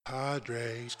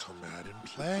Padres, come out and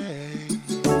play.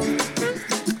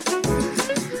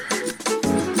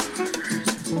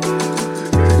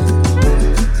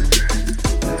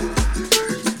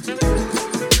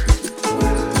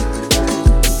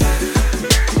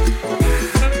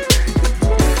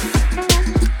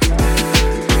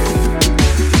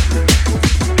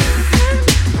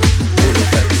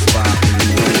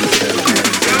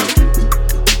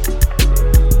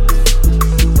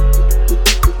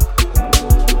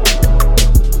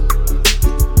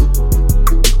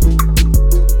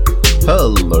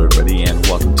 Hello, everybody, and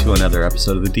welcome to another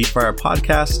episode of the Deep Fire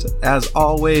Podcast. As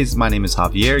always, my name is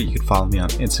Javier. You can follow me on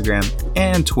Instagram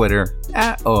and Twitter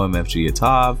at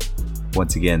OMFGAtav.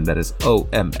 Once again, that is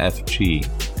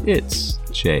OMFG. It's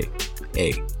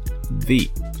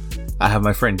J-A-V. I have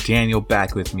my friend Daniel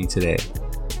back with me today.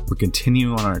 We're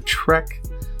continuing on our trek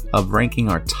of ranking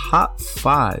our top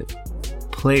 5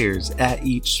 players at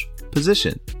each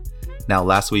position. Now,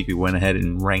 last week we went ahead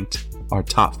and ranked our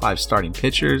top 5 starting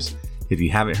pitchers. If you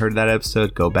haven't heard that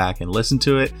episode, go back and listen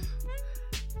to it.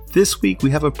 This week, we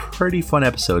have a pretty fun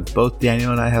episode. Both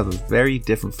Daniel and I have a very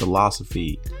different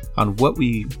philosophy on what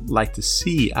we like to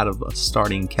see out of a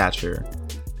starting catcher.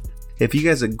 If you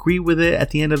guys agree with it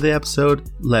at the end of the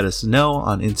episode, let us know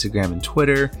on Instagram and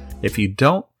Twitter. If you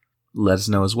don't, let us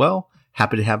know as well.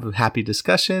 Happy to have a happy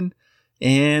discussion.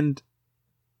 And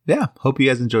yeah, hope you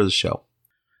guys enjoy the show.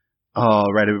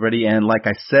 All right, everybody. And like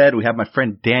I said, we have my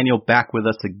friend Daniel back with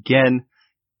us again.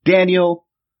 Daniel,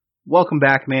 welcome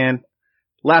back, man.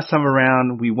 Last time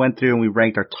around, we went through and we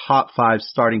ranked our top 5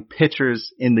 starting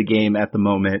pitchers in the game at the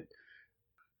moment.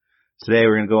 Today,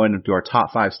 we're going to go in and do our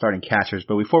top 5 starting catchers.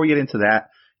 But before we get into that,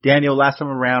 Daniel, last time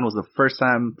around was the first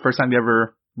time you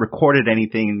ever recorded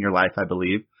anything in your life, I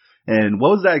believe. And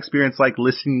what was that experience like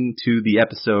listening to the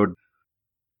episode?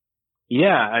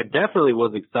 Yeah, I definitely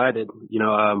was excited.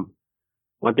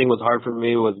 One thing was hard for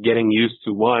me was getting used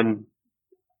to, one,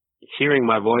 hearing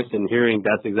my voice and hearing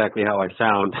that's exactly how I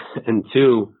sound. And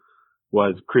 2,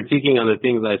 was critiquing on the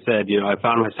things I said. I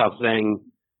found myself saying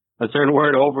a certain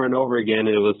word over and over again.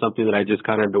 And it was something that I just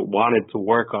kind of wanted to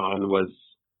work on, was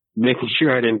making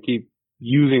sure I didn't keep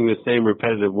using the same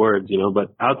repetitive words,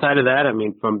 But outside of that,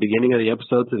 from beginning of the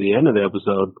episode to the end of the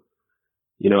episode,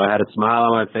 I had a smile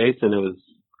on my face and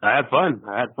I had fun.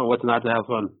 What's not to have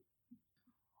fun?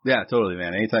 Yeah, totally,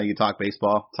 man. Anytime you can talk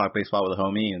baseball with a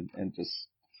homie and just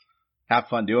have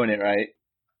fun doing it, right?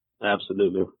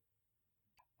 Absolutely.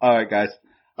 All right, guys.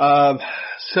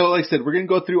 So like I said, we're going to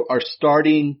go through our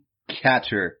starting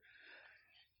catcher.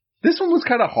 This one was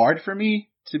kind of hard for me,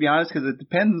 to be honest, because it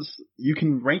depends. You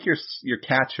can rank your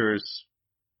catchers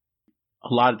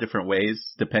a lot of different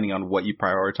ways, depending on what you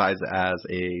prioritize as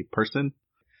a person.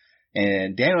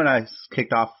 And Daniel and I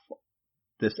kicked off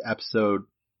this episode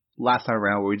last time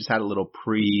around where we just had a little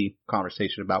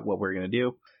pre-conversation about what we're going to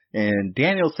do. And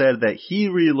Daniel said that he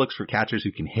really looks for catchers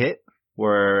who can hit,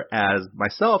 whereas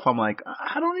myself, I'm like,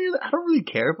 I don't really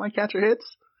care if my catcher hits.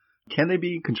 Can they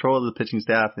be in control of the pitching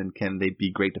staff, and can they be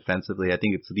great defensively? I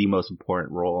think it's the most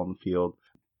important role on the field.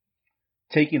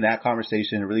 Taking that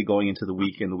conversation and really going into the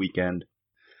week and the weekend,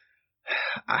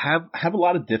 I have a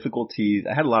lot of difficulties.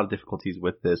 I had a lot of difficulties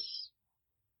with this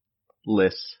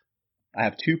list. I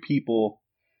have 2 people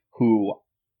who,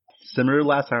 similar to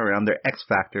last time around, they're X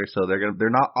factor, so they're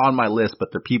not on my list, but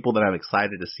they're people that I'm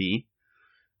excited to see.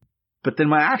 But then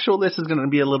my actual list is going to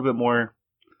be a little more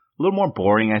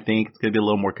boring. I think it's going to be a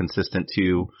little more consistent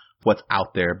to what's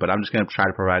out there. But I'm just going to try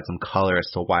to provide some color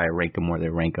as to why I rank them where they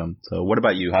rank them. So, what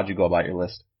about you? How'd you go about your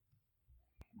list?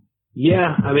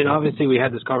 Yeah, obviously we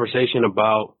had this conversation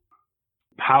about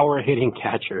power hitting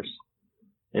catchers,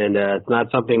 and it's not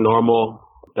something normal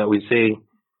that we see.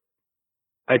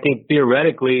 I think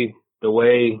theoretically, the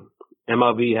way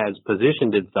MLB has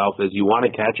positioned itself is you want a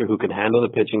catcher who can handle the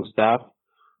pitching staff,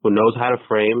 who knows how to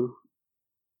frame,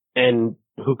 and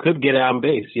who could get on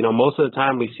base. Most of the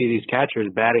time we see these catchers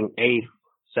batting 8th,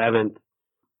 7th.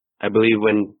 I believe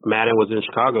when Madden was in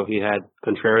Chicago, he had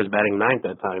Contreras batting 9th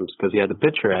at times because he had the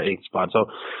pitcher at 8th spot. So,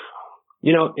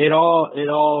 it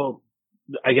all,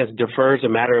 I guess, defers a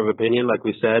matter of opinion, like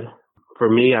we said. For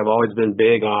me, I've always been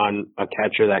big on a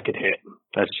catcher that could hit.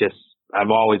 I've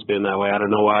always been that way. I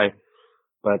don't know why,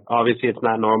 but obviously it's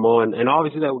not normal. And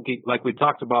obviously like we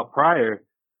talked about prior,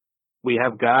 we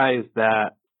have guys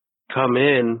that come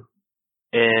in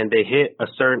and they hit a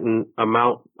certain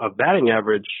amount of batting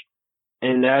average,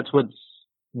 and that's what's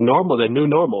normal, the new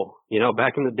normal.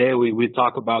 Back in the day, we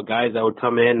talk about guys that would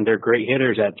come in and they're great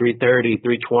hitters at 330,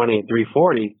 320,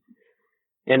 340.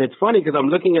 And it's funny because I'm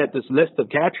looking at this list of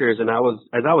catchers, and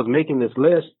as I was making this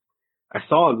list, I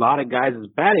saw a lot of guys'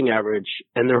 batting average,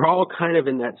 and they're all kind of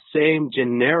in that same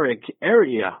generic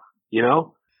area, you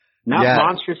know? Not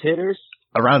monstrous hitters.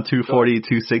 Around 240,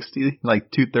 260,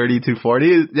 like 230,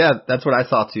 240. Yeah, that's what I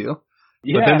saw too.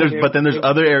 Yeah, but then there's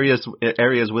other areas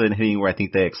within hitting where I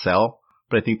think they excel.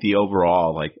 But I think the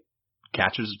overall, like,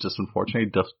 catchers just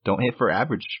unfortunately just don't hit for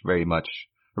average very much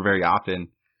or very often.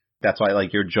 That's why,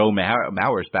 like, your Joe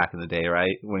Mauers back in the day,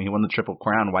 right? When he won the Triple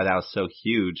Crown, why that was so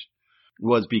huge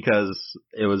was because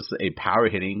it was a power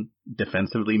hitting,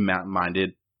 defensively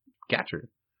minded catcher.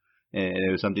 And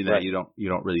it was something that you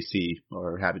don't really see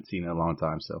or haven't seen in a long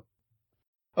time. So,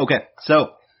 okay.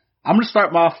 So I'm going to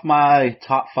start off my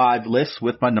top 5 list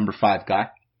with my number 5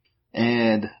 guy.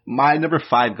 And my number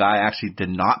 5 guy actually did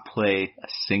not play a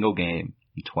single game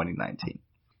in 2019,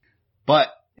 but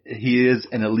he is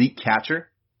an elite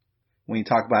catcher. When you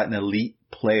talk about an elite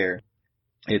player,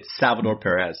 it's Salvador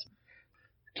Perez,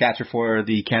 catcher for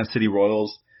the Kansas City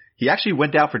Royals. He actually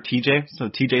went down for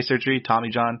TJ surgery, Tommy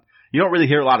John. You don't really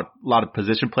hear a lot of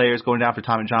position players going down for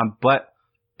Tommy John, but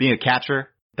being a catcher,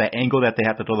 the angle that they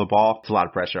have to throw the ball, it's a lot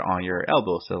of pressure on your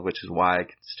elbow, so which is why I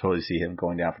can totally see him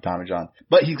going down for Tommy John.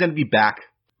 But he's going to be back.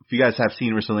 If you guys have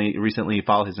seen recently,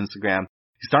 follow his Instagram.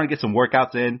 He's starting to get some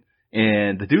workouts in,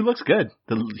 and the dude looks good.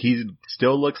 He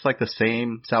still looks like the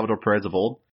same Salvador Perez of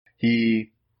old.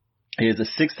 He is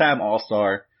a 6-time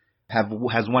All-Star,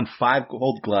 has won 5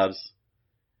 Gold Gloves.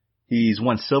 He's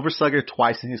won Silver Slugger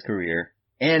twice in his career.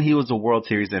 And he was a World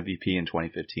Series MVP in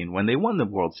 2015 when they won the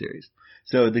World Series.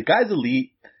 So the guy's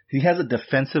elite. He has a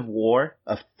defensive WAR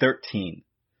of 13.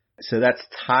 So that's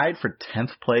tied for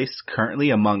 10th place currently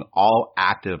among all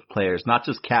active players, not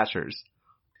just catchers.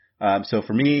 So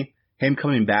for me, him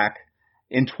coming back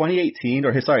in 2018,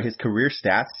 his career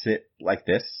stats sit like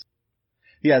this.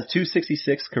 He has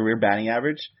 266 career batting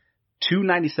average,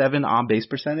 297 on base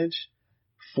percentage,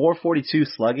 442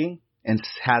 slugging, and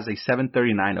has a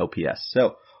 739 OPS.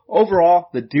 So overall,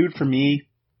 the dude for me,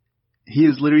 he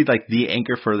is literally like the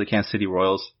anchor for the Kansas City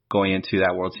Royals going into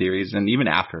that World Series and even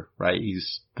after, right?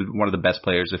 He's one of the best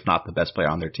players, if not the best player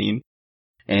on their team.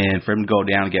 And for him to go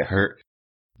down and get hurt,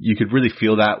 you could really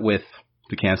feel that with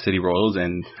the Kansas City Royals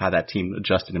and how that team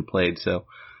adjusted and played. So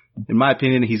in my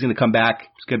opinion, he's going to come back.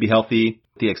 He's going to be healthy.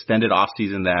 The extended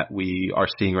offseason that we are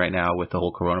seeing right now with the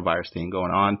whole coronavirus thing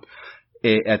going on,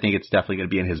 I think it's definitely going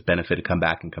to be in his benefit to come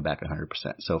back 100%.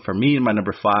 So for me, my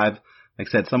number 5, like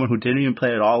I said, someone who didn't even play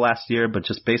at all last year, but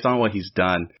just based on what he's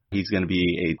done, he's going to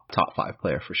be a top 5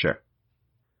 player for sure.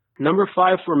 Number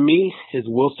 5 for me is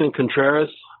Wilson Contreras,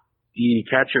 the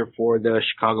catcher for the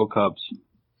Chicago Cubs.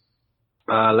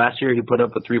 Last year he put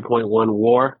up a 3.1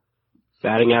 WAR.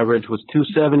 Batting average was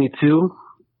 272,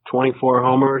 24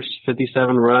 homers,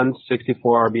 57 runs,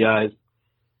 64 RBIs,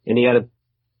 and he had a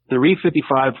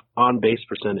 355 on base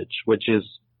percentage, which is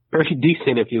very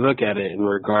decent if you look at it in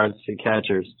regards to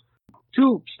catchers.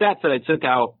 2 stats that I took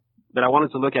out that I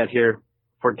wanted to look at here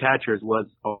for catchers was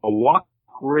a walk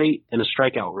rate and a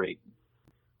strikeout rate.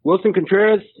 Wilson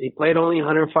Contreras, he played only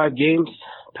 105 games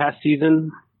past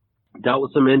season, dealt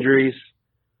with some injuries.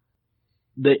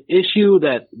 The issue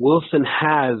that Wilson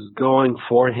has going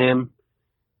for him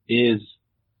is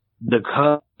the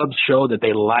Cubs show that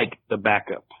they like the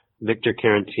backup, Victor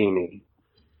Caratini.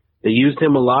 They used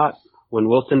him a lot. When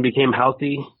Wilson became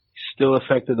healthy, still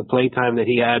affected the play time that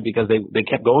he had because they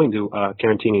kept going to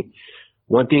Caratini.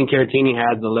 One thing Caratini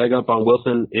has the leg up on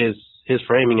Wilson is his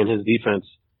framing and his defense.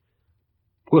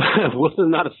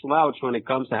 Wilson's not a slouch when it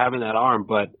comes to having that arm,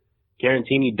 but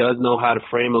Caratini does know how to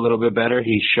frame a little bit better.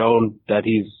 He's shown that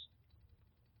he's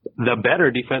the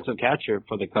better defensive catcher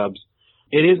for the Cubs.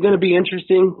 It is going to be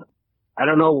interesting. I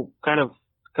don't know,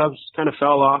 Cubs kind of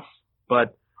fell off,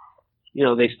 but you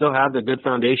know, they still have the good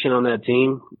foundation on that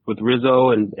team with Rizzo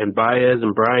and Baez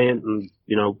and Bryant and,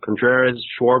 you know, Contreras,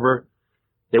 Schwarber.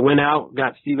 They went out,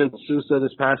 got Steven Souza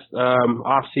this past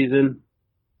off season.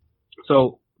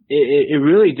 So it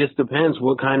really just depends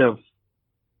what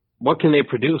can they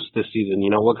produce this season? You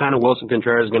know, what kind of Wilson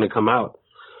Contreras is going to come out?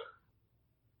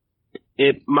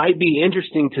 It might be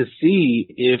interesting to see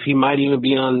if he might even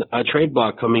be on a trade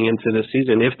block coming into the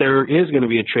season, if there is going to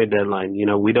be a trade deadline. You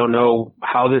know, we don't know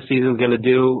how this season's going to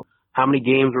do, how many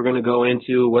games we're going to go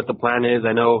into, what the plan is.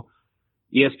 I know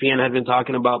ESPN had been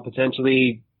talking about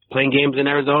potentially playing games in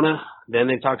Arizona. Then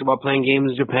they talked about playing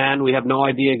games in Japan. We have no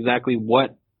idea exactly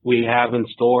what we have in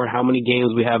store, how many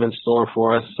games we have in store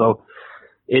for us. So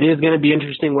it is going to be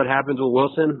interesting what happens with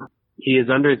Wilson. He is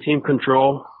under team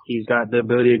control. He's got the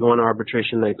ability to go into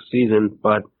arbitration next season,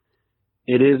 but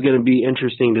it is going to be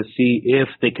interesting to see if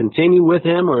they continue with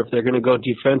him or if they're going to go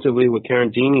defensively with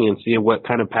Carantini and see what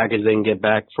kind of package they can get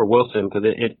back for Wilson. Because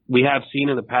we have seen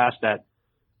in the past that,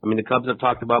 I mean, the Cubs have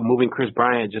talked about moving Chris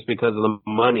Bryant just because of the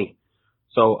money.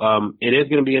 So it is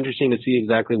going to be interesting to see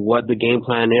exactly what the game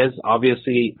plan is.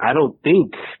 Obviously, I don't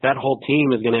think that whole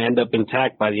team is going to end up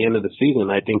intact by the end of the season.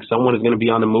 I think someone is going to be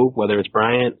on the move, whether it's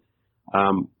Bryant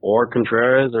or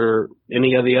Contreras or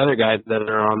any of the other guys that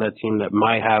are on that team that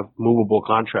might have movable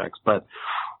contracts. But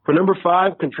for number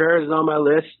 5, Contreras is on my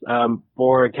list.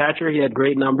 For a catcher, he had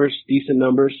great numbers, decent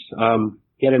numbers.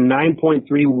 He had a 9.3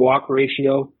 walk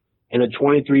ratio and a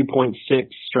 23.6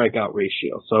 strikeout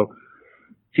ratio. So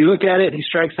if you look at it, he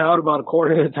strikes out about a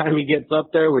quarter of the time he gets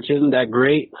up there, which isn't that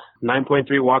great. 9.3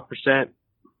 walk percent.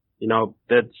 You know,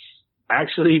 that's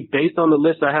actually, based on the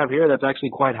list I have here, that's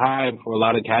actually quite high for a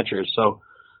lot of catchers. So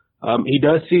he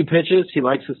does see pitches he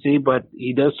likes to see, but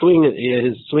he does swing.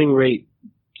 His swing rate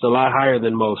is a lot higher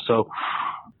than most. So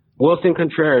Wilson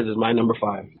Contreras is my number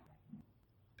 5.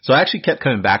 So I actually kept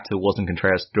coming back to Wilson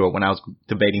Contreras through when I was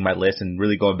debating my list and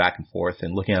really going back and forth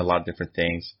and looking at a lot of different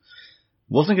things.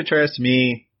 Wilson Contreras, to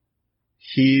me,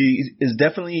 he is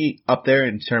definitely up there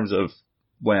in terms of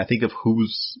when I think of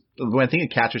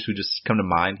catchers who just come to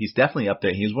mind. He's definitely up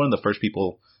there. He was one of the first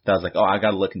people that I was like, oh, I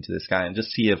got to look into this guy and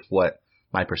just see if what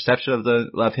my perception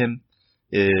of him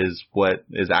is what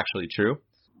is actually true.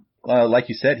 Like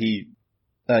you said, he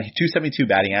 272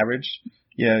 batting average.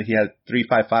 You know, he had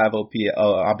 355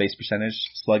 on base percentage,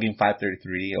 slugging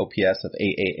 533, OPS of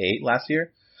 888 last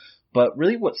year. But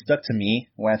really what stuck to me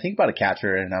when I think about a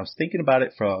catcher, and I was thinking about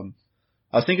it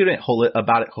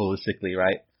holistically,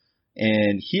 right?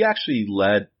 And he actually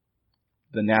led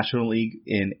the National League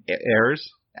in errors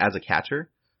as a catcher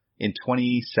in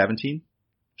 2017,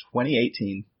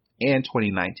 2018, and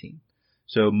 2019.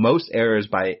 So most errors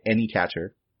by any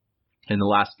catcher in the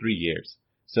last 3 years.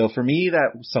 So for me,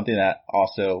 that was something that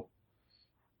also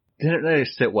didn't really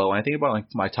sit well. When I think about like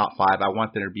my top 5, I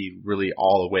want them to be really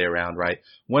all the way around, right?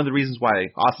 One of the reasons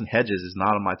why Austin Hedges is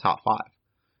not on my top 5.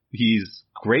 He's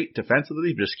great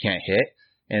defensively, but just can't hit.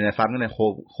 And if I'm going to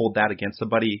hold that against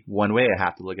somebody one way, I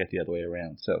have to look at the other way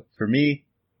around. So for me,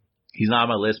 he's not on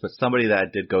my list, but somebody that I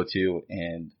did go to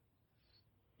and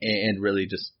really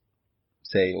just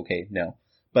say, okay, no.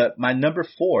 But my number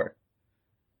 4,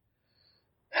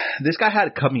 this guy had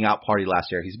a coming out party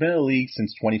last year. He's been in the league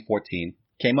since 2014.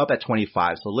 Came up at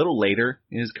 25, so a little later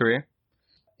in his career.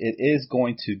 It is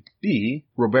going to be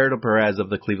Roberto Perez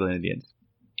of the Cleveland Indians.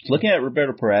 Looking at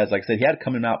Roberto Perez, like I said, he had a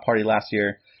coming out party last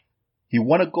year. He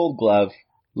won a Gold Glove,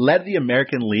 led the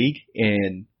American League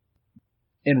in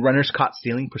runners caught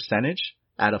stealing percentage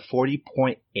at a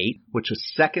 40.8, which was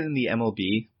second in the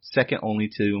MLB, second only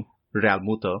to Real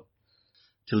Muto.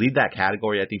 To lead that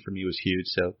category, I think for me was huge.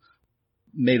 So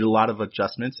made a lot of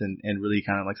adjustments and really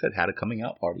kind of, like I said, had a coming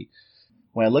out party.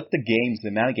 When I looked at the games, the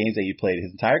amount of games that he played,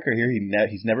 his entire career,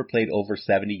 he's never played over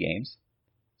 70 games.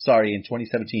 Sorry, in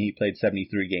 2017 he played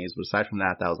 73 games, but aside from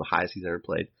that, that was the highest he's ever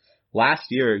played. Last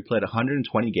year he played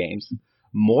 120 games,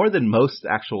 more than most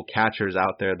actual catchers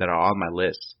out there that are on my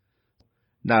list.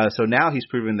 So now he's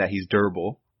proven that he's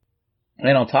durable.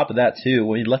 And on top of that too,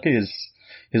 when you look at his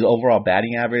overall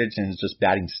batting average and his just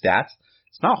batting stats,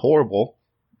 it's not horrible.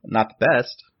 Not the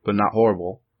best, but not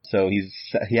horrible. So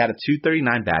he had a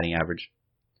 239 batting average.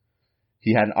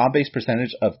 He had an on-base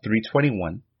percentage of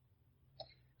 321.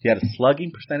 He had a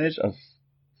slugging percentage of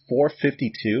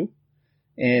 452.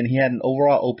 And he had an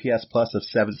overall OPS plus of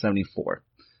 774.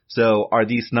 So are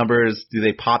these numbers, do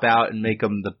they pop out and make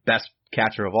him the best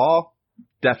catcher of all?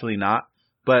 Definitely not.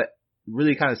 But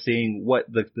really kind of seeing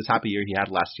what the type of year he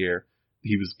had last year.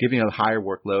 He was giving a higher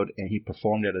workload and he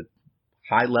performed at a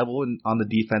high level on the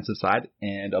defensive side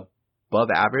and above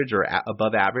average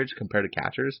compared to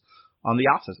catchers on the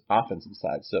offensive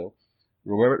side. So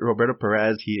Roberto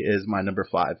Perez, he is my number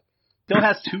 5. Still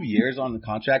has 2 years on the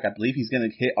contract. I believe he's going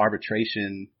to hit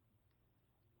arbitration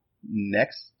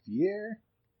next year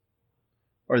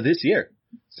or this year.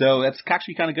 So that's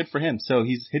actually kind of good for him. So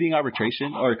he's hitting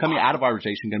arbitration or coming out of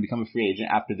arbitration, going to become a free agent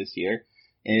after this year.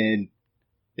 And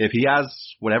if he has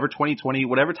whatever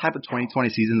type of 2020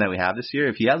 season that we have this year,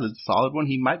 if he has a solid one,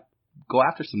 he might go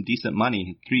after some decent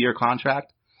money. 3-year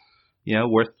contract,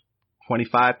 worth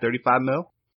 25, 35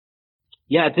 mil.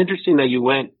 Yeah, it's interesting that you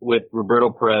went with Roberto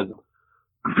Perez.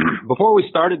 Before we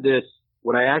started this,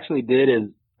 what I actually did is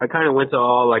I kind of went to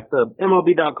all like the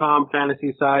MLB.com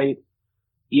fantasy site,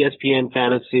 ESPN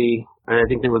fantasy, and I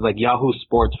think there was like Yahoo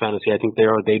Sports fantasy. I think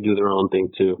they do their own thing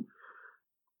too.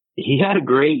 He had a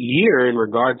great year in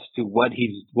regards to what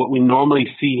we normally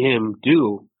see him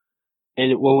do.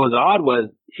 And what was odd was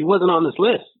he wasn't on this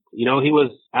list. You know, he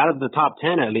was out of the top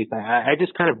 10 at least. I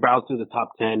just kind of browsed through the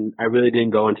top 10. I really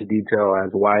didn't go into detail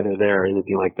as to why they're there or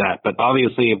anything like that. But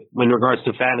obviously, in regards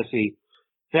to fantasy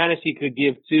could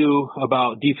give too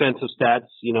about defensive stats.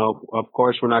 You know, of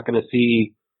course, we're not going to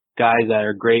see guys that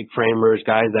are great framers,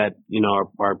 guys that, you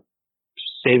know, are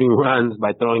saving runs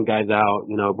by throwing guys out.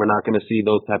 You know, we're not going to see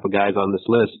those type of guys on this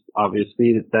list.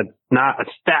 Obviously, that's not a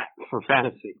stat for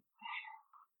fantasy.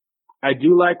 I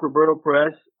do like Roberto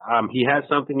Perez. He has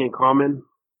something in common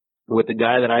with the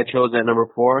guy that I chose at number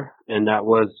 4, and that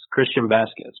was Christian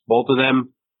Vasquez. Both of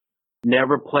them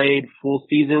never played full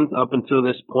seasons up until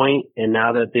this point, and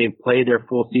now that they've played their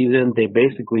full season, they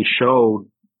basically showed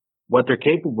what they're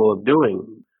capable of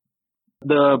doing.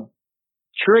 The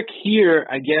trick here,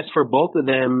 I guess, for both of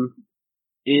them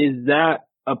is that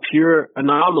a pure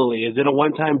anomaly? Is it a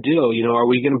one-time deal? You know, are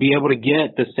we going to be able to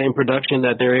get the same production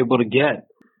that they're able to get?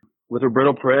 With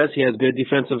Roberto Perez, he has good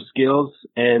defensive skills,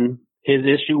 and his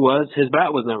issue was his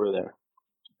bat was never there.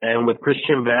 And with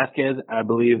Christian Vasquez, I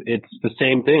believe it's the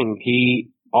same thing.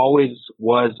 He always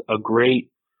was a great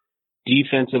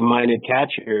defensive-minded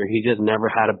catcher. He just never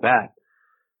had a bat.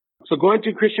 So going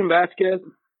to Christian Vasquez,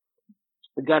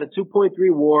 we got a 2.3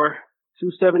 WAR,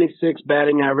 276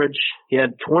 batting average. He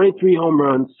had 23 home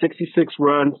runs, 66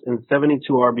 runs, and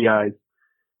 72 RBIs,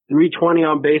 320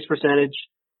 on base percentage.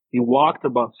 He walked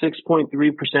about 6.3%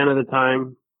 of the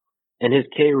time, and his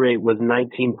K rate was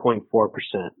 19.4%.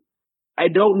 I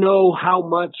don't know how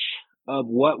much of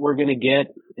what we're going to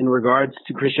get in regards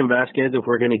to Christian Vasquez, if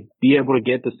we're going to be able to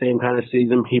get the same kind of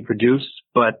season he produced,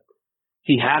 but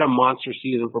he had a monster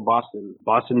season for Boston.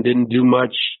 Boston didn't do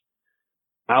much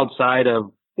outside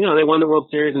of, you know, they won the World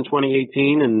Series in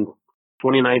 2018, and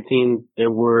 2019, I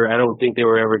don't think they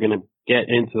were ever going to get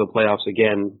into the playoffs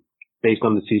again based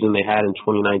on the season they had in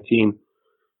 2019.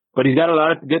 But he's got a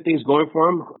lot of good things going for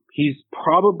him. He's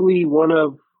probably one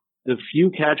of the few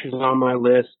catchers on my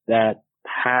list that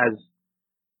has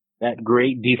that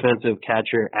great defensive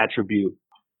catcher attribute.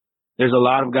 There's a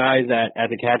lot of guys at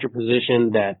the catcher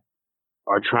position that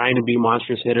are trying to be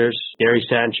monstrous hitters. Gary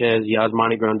Sanchez,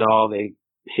 Yasmani Grandal, they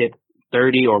hit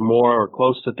 30 or more or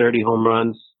close to 30 home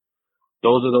runs.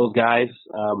 Those are those guys.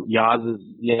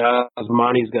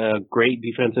 Yasmani's a great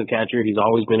defensive catcher. He's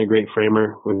always been a great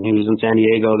framer. When he was in San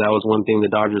Diego, that was one thing the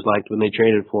Dodgers liked when they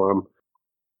traded for him.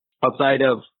 Outside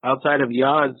of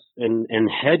Yaz and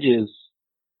Hedges,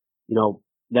 you know,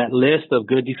 that list of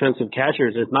good defensive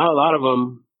catchers, there's not a lot of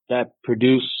them that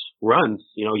produce runs.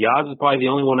 You know, Yaz is probably the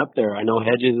only one up there. I know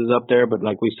Hedges is up there, but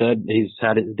like we said, he's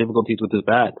had difficulties with his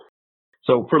bat.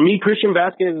 So for me, Christian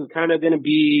Vasquez is kind of going to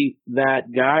be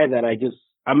that guy that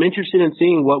I'm interested in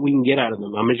seeing what we can get out of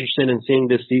him. I'm interested in seeing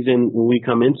this season when we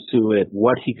come into it,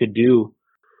 what he could do.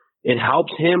 It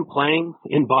helps him playing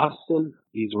in Boston.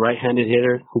 He's a right-handed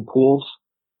hitter who pulls.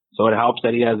 So it helps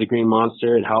that he has the green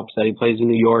monster. It helps that he plays in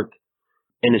New York.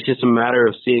 And it's just a matter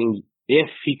of seeing if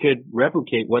he could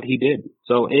replicate what he did.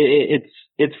 So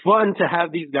it's fun to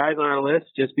have these guys on our list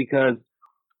just because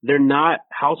they're not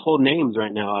household names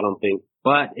right now, I don't think.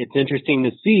 But it's interesting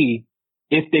to see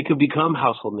if they could become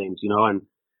household names, you know, and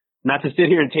not to sit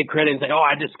here and take credit and say, oh,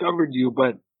 I discovered you,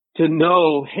 but to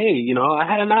know, hey, you know, I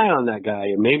had an eye on that guy.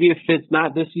 And maybe if it's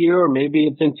not this year or maybe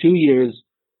it's in 2 years,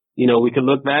 you know, we could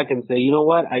look back and say, you know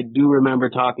what? I do remember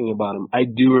talking about him. I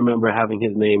do remember having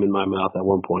his name in my mouth at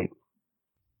one point.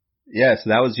 Yeah,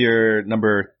 so that was your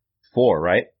number 4,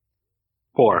 right?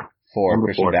 4. Number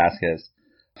Christian 4. Vasquez.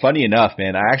 Funny enough,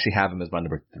 man, I actually have him as my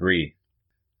number 3.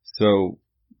 So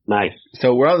nice.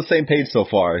 So we're on the same page so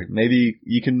far. Maybe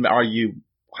you can argue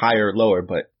higher or lower,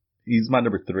 but he's my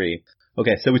number 3.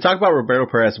 Okay, so we talked about Roberto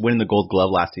Perez winning the Gold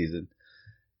Glove last season,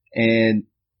 and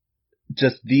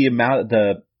just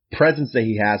the presence that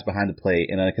he has behind the plate,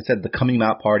 and like I said, the coming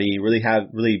out party, really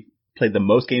played the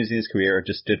most games in his career,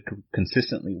 just did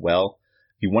consistently well.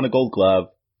 He won a Gold Glove,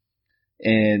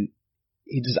 and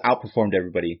he just outperformed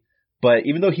everybody. But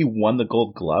even though he won the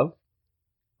Gold Glove,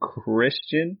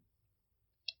 Christian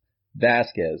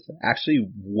Vasquez actually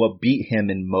beat him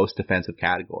in most defensive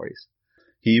categories.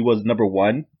 He was number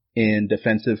 1 in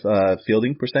defensive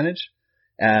fielding percentage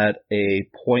at a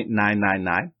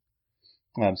 .999.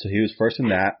 So he was first in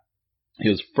that. He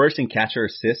was first in catcher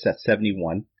assists at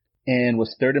 71 and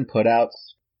was third in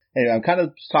putouts. Anyway, I'm kind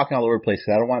of talking all over the place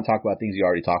because I don't want to talk about things you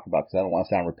already talked about because I don't want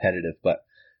to sound repetitive. But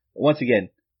once again,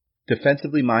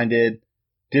 defensively minded,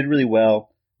 did really well.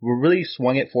 What really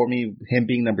swung it for me, him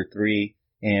being number 3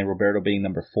 and Roberto being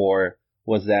number 4,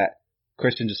 was that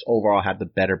Christian just overall had the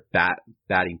better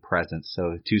batting presence. So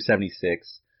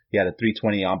 276, he had a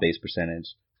 320 on base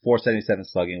percentage, .477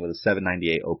 slugging with a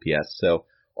 .798 OPS. So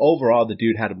overall, the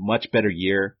dude had a much better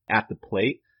year at the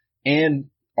plate and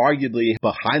arguably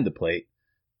behind the plate.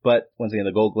 But once again,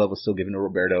 the Gold Glove was still given to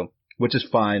Roberto, which is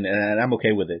fine, and I'm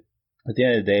okay with it. At the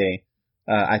end of the day,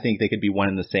 I think they could be one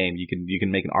and the same. You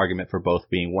can make an argument for both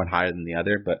being one higher than the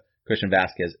other, but Christian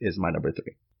Vasquez is my number 3.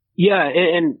 Yeah,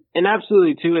 and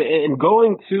absolutely too. And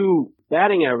going to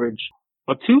batting average,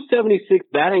 a .276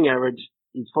 batting average.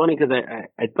 It's funny because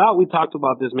I thought we talked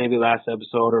about this maybe last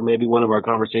episode or maybe one of our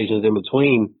conversations in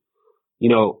between. You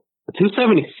know, a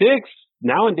 .276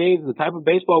 nowadays, the type of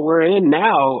baseball we're in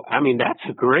now, I mean, that's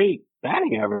a great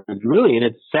batting average, really. And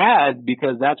it's sad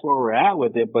because that's where we're at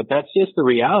with it, but that's just the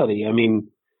reality. I mean,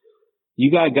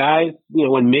 you got guys, you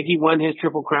know, when Mickey won his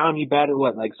Triple Crown, he batted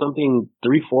like something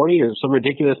 340 or some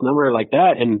ridiculous number like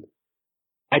that. And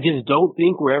I just don't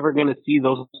think we're ever going to see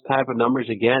those type of numbers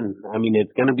again. I mean,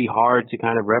 it's going to be hard to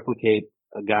kind of replicate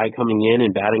a guy coming in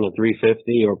and batting a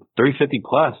 350 or 350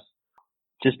 plus,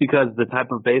 just because the type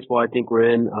of baseball I think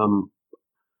we're in.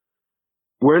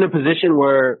 We're in a position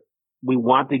where we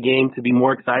want the game to be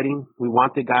more exciting. We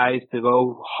want the guys to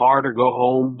go hard or go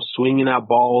home, swinging at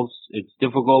balls. It's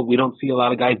difficult. We don't see a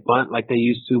lot of guys bunt like they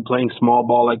used to, playing small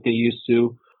ball like they used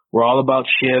to. We're all about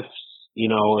shifts, you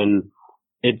know, and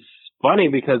it's funny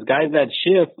because guys that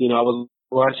shift, you know, I was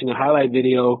watching a highlight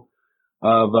video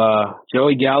of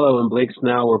Joey Gallo and Blake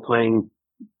Snell were playing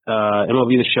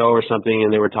MLB The Show or something,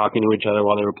 and they were talking to each other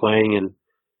while they were playing,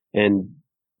 and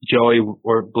Joey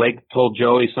or Blake told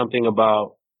Joey something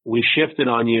about, we shifted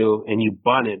on you and you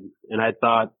bunted. And I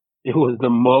thought it was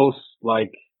the most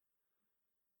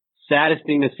saddest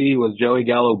thing to see was Joey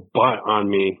Gallo bunt on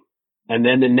me. And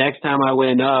then the next time I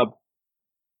went up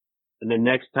and the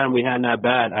next time we had that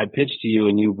bat, I pitched to you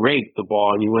and you raked the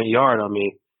ball and you went yard on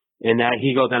me. And that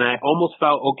he goes, and I almost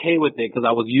felt okay with it because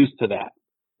I was used to that.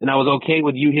 And I was okay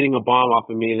with you hitting a bomb off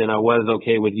of me than I was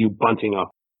okay with you bunting off.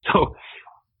 So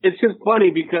it's just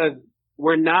funny because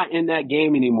we're not in that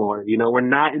game anymore. You know, we're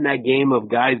not in that game of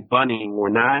guys bunting. We're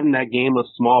not in that game of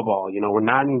small ball. You know, we're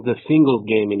not in the singles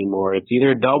game anymore. It's either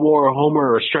a double or a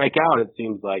homer or a strikeout, it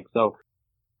seems like. So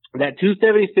that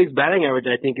 .276 batting average,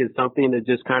 I think, is something to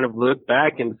just kind of look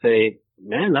back and say,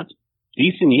 man, that's a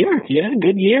decent year. Yeah,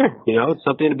 good year. You know, it's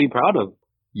something to be proud of.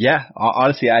 Yeah,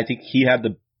 honestly, I think he had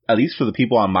at least for the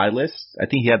people on my list, I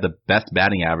think he had the best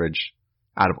batting average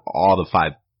out of all the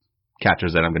 5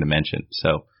 catchers that I'm going to mention.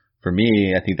 So for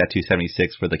me, I think that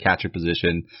 .276 for the catcher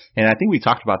position, and I think we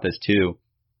talked about this too.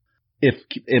 If,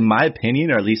 in my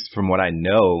opinion, or at least from what I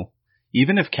know,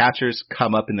 even if catchers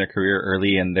come up in their career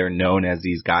early and they're known as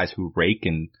these guys who rake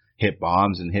and hit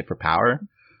bombs and hit for power,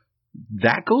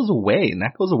 that goes away, and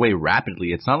that goes away rapidly.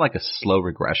 It's not like a slow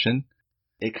regression.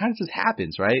 It kind of just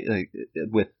happens, right? Like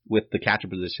with the catcher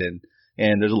position,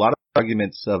 and there's a lot of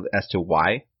arguments as to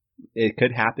why it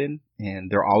could happen,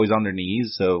 and they're always on their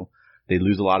knees, so they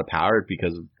lose a lot of power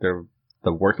because of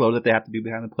the workload that they have to do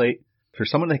behind the plate. For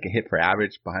someone that can hit for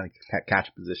average behind the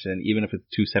catcher position, even if it's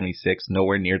 .276,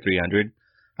 nowhere near 300,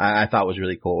 I thought was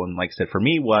really cool. And like I said, for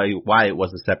me, why it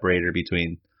was a separator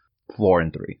between 4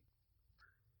 and 3.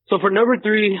 So for number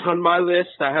 3 on my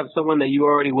list, I have someone that you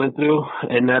already went through,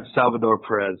 and that's Salvador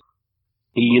Perez.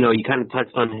 You kind of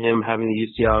touched on him having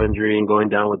the UCL injury and going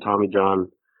down with Tommy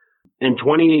John. In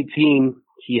 2018,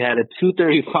 he had a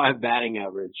 .235 batting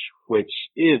average, which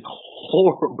is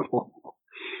horrible.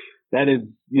 That is,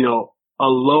 a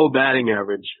low batting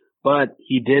average. But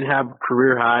he did have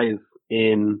career highs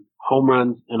in home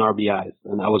runs and RBIs.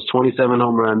 And that was 27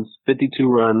 home runs, 52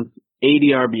 runs, 80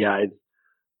 RBIs.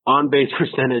 On-base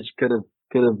percentage could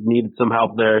have needed some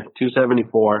help there,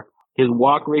 274. His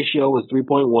walk ratio was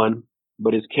 3.1,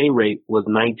 but his K rate was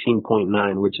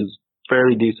 19.9, which is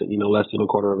fairly decent, less than a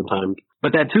quarter of a time.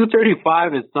 But that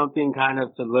 235 is something kind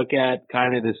of to look at,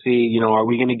 kind of to see, are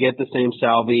we going to get the same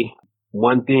Salvi?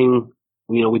 One thing,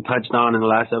 we touched on in the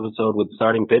last episode with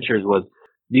starting pitchers was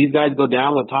these guys go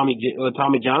down with Tommy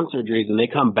John surgeries and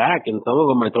they come back, and some of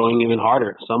them are throwing even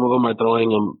harder. Some of them are throwing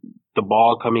the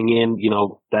ball coming in,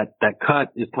 that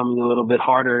cut is coming a little bit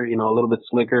harder, a little bit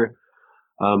slicker.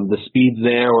 The speed's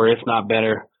there, or if not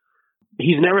better.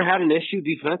 He's never had an issue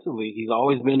defensively. He's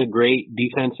always been a great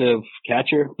defensive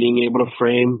catcher, being able to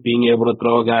frame, being able to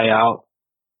throw a guy out.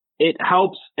 It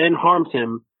helps and harms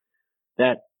him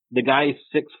that the guy is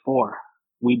 6'4".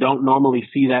 We don't normally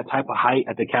see that type of height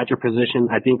at the catcher position.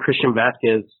 I think Christian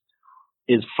Vasquez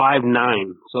is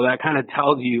 5'9". So that kind of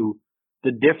tells you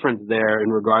the difference there in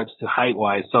regards to height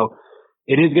wise. So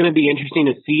it is going to be interesting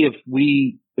to see if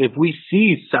we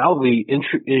see Salvi,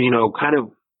 kind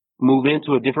of move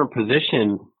into a different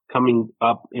position coming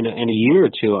up in a year or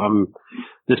two.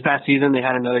 This past season they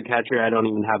had another catcher. I don't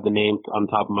even have the name on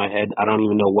top of my head. I don't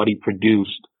even know what he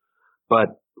produced,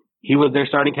 but he was their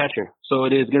starting catcher. So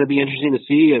it is going to be interesting to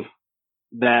see if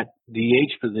that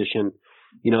DH position,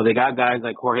 they got guys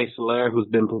like Jorge Soler, who's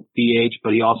been DH,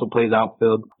 but he also plays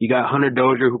outfield. You got Hunter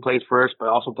Dozier, who plays first, but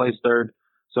also plays third.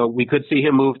 So we could see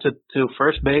him move to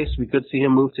first base. We could see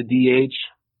him move to DH,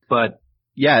 but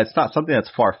yeah, it's not something that's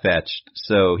far-fetched.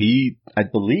 So I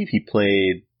believe he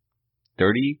played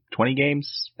 20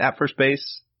 games at first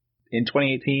base in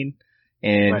 2018.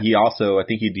 And right. He also, I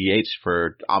think he DH'd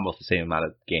for almost the same amount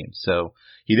of games. So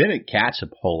he didn't catch a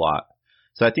whole lot.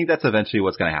 So I think that's eventually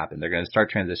what's going to happen. They're going to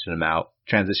start transitioning him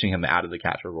out of the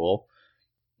catcher role.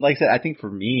 Like I said, I think for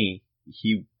me,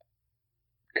 he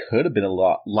could have been a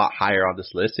lot higher on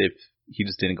this list if he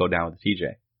just didn't go down with the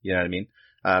TJ. You know what I mean?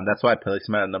 That's why I placed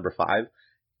him at number 5.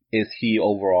 Is he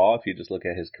overall, if you just look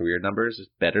at his career numbers, is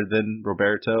better than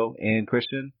Roberto and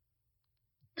Christian?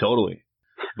 Totally.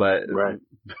 But, right.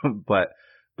 but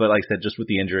like I said, just with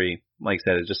the injury, like I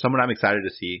said, it's just someone I'm excited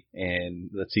to see, and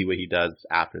let's see what he does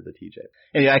after the TJ.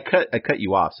 And yeah, I cut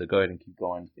you off, so go ahead and keep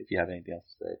going if you have anything else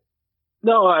to say.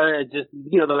 No, I just,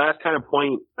 the last kind of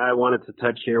point I wanted to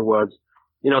touch here was,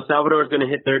 Salvador is going to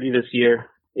hit 30 this year.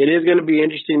 It is going to be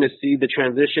interesting to see the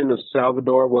transition of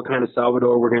Salvador, what kind of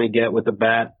Salvador we're going to get with the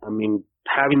bat. I mean,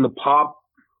 having the pop,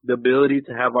 the ability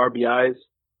to have RBIs,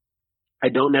 I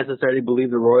don't necessarily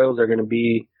believe the Royals are going to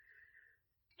be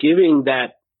giving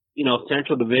that,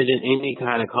 Central Division any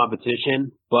kind of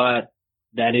competition, but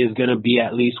that is going to be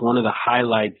at least one of the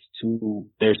highlights to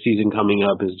their season coming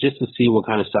up, is just to see what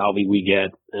kind of Salvi we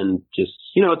get, and just,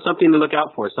 it's something to look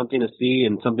out for, something to see,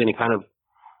 and something to kind of,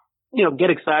 get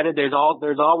excited. There's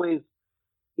always,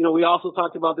 we also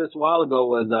talked about this a while ago,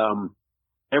 was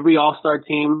every All-Star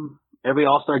team, every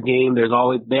All-Star game,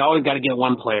 they always got to get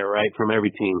one player, right, from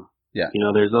every team. Yeah.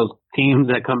 There's those teams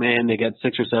that come in, they get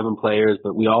 6 or 7 players,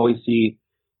 but we always see,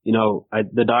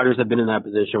 the Dodgers have been in that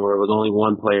position where it was only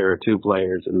 1 player or 2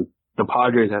 players, and the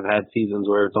Padres have had seasons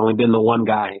where it's only been the one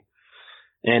guy.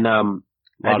 And I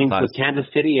think with Kansas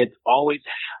City, it's always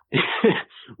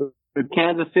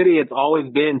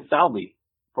been Salvi.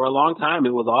 For a long time,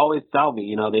 it was always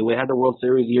Salvi. They had the World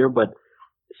Series year, but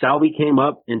Salvi came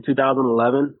up in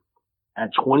 2011 at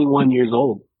 21 years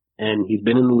old, and he's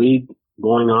been in the league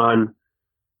going on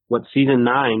season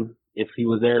 9. If he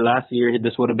was there last year,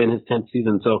 this would have been his 10th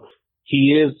season. So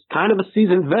he is kind of a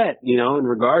seasoned vet, in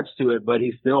regards to it, but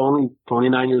he's still only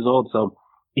 29 years old. So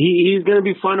he's going to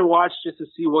be fun to watch, just to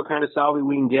see what kind of Salvi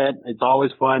we can get. It's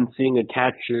always fun seeing a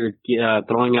catcher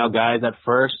throwing out guys at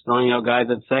first, throwing out guys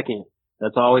at second.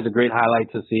 That's always a great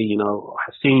highlight to see,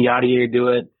 seeing Yadier do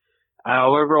it.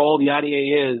 However old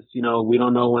Yadier is, we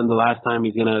don't know when the last time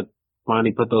he's going to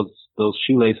finally put those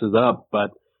shoelaces up,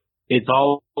 but it's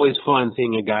always fun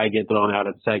seeing a guy get thrown out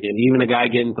at second, even a guy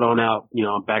getting thrown out,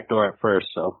 backdoor at first.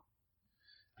 So,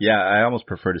 yeah, I almost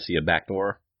prefer to see a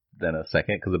backdoor than a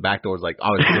second, because the backdoor is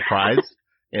always a surprise,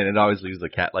 and it always leaves the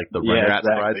runner at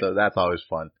surprise. So that's always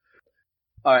fun.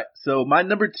 All right, so my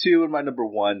number 2 and my number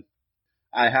 1,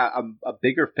 I'm a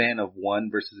bigger fan of one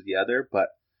versus the other, but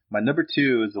my number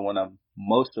 2 is the one I'm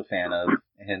most a fan of,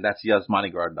 and that's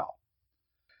Yasmani Grandal.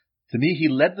 To me, he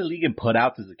led the league in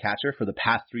putouts as a catcher for the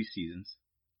past 3 seasons.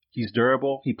 He's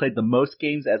durable. He played the most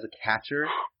games as a catcher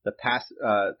the past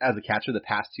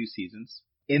 2 seasons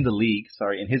in his league,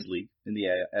 in the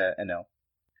NL.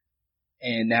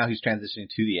 And now he's transitioning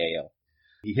to the AL.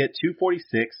 He hit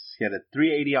 .246. He had a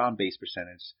 .380 on base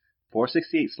percentage,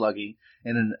 .468 slugging,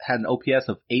 and then had an OPS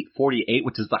of .848,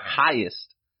 which is the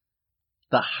highest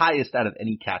out of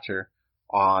any catcher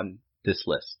on this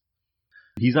list.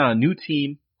 He's on a new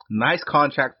team. Nice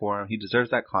contract for him. He deserves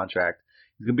that contract.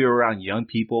 He's going to be around young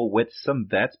people with some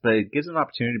vets, but it gives him an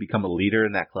opportunity to become a leader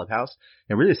in that clubhouse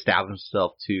and really establish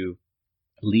himself to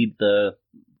lead the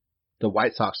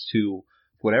White Sox to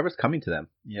whatever's coming to them.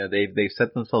 They've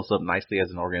set themselves up nicely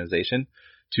as an organization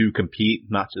to compete,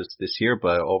 not just this year,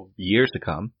 but over years to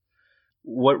come.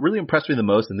 What really impressed me the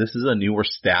most, and this is a newer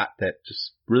stat that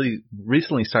just really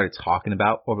recently started talking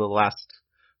about over the last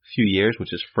few years,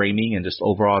 which is framing and just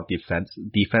overall defense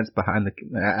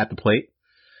at the plate.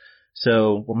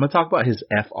 So we're going to talk about his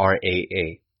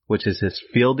FRAA, which is his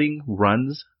fielding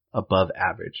runs above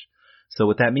average. So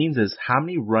what that means is how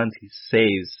many runs he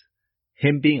saves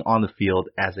him being on the field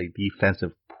as a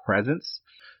defensive presence.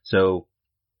 So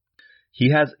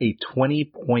he has a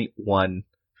 20.1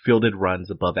 fielded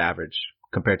runs above average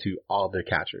compared to all their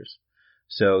catchers.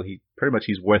 So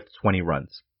he's worth 20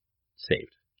 runs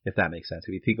saved, if that makes sense.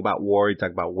 If you think about WAR, you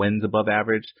talk about wins above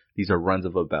average. These are runs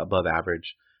above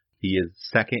average. He is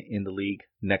second in the league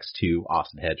next to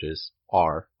Austin Hedges.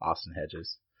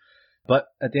 But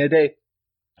at the end of the day,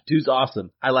 dude's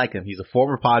awesome. I like him. He's a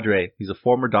former Padre. He's a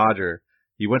former Dodger.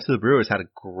 He went to the Brewers, had a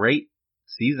great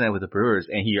season with the Brewers,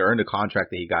 and he earned a contract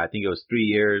that he got. I think it was 3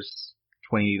 years,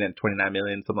 29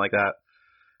 million, something like that.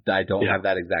 I don't have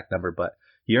that exact number, but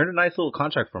he earned a nice little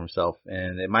contract for himself,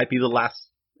 and it might be the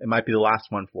last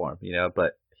one for him,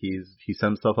 but he set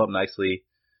himself up nicely,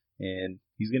 and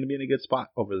he's going to be in a good spot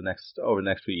over the next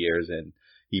few years, and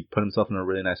he put himself in a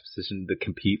really nice position to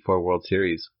compete for a World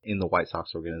Series in the White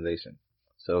Sox organization.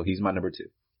 So he's my number 2.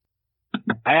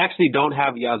 I actually don't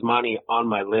have Yasmani on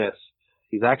my list.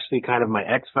 He's actually kind of my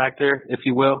X factor, if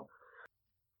you will.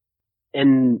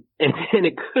 And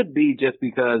it could be just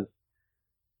because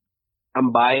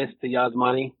I'm biased to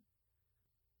Yasmani.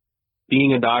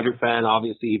 Being a Dodger fan,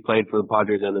 obviously he played for the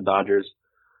Padres and the Dodgers.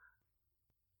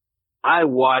 I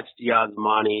watched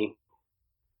Yasmani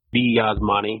be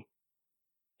Yasmani.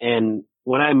 And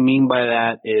what I mean by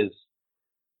that is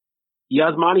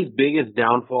Yasmani's biggest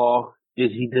downfall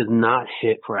is he does not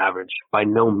hit for average by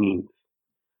no means.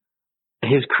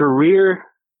 His career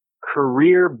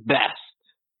best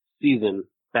season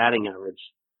batting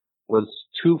average was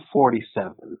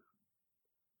 247.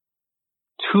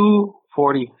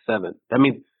 247. That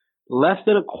means less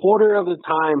than a quarter of the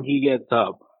time he gets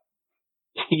up.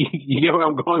 You get where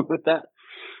I'm going with that?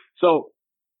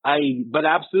 But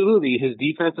absolutely, his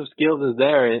defensive skills is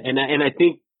there, and I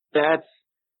think that's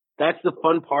the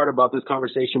fun part about this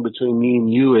conversation between me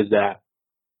and you is that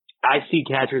I see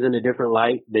catchers in a different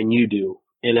light than you do,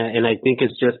 and I think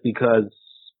it's just because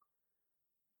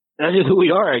that's just who we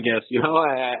are, I guess.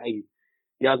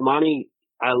 Yasmani,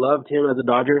 I loved him as a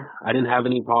Dodger. I didn't have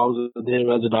any problems with him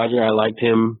as a Dodger. I liked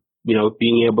him,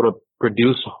 being able to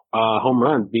produce home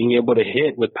runs, being able to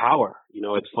hit with power.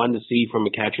 It's fun to see from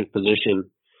a catcher's position.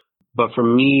 But for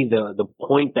me, the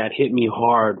point that hit me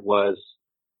hard was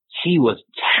he was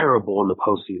terrible in the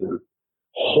postseason.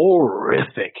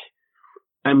 Horrific.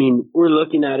 I mean, we're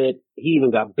looking at it. He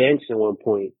even got benched at one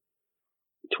point.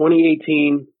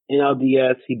 2018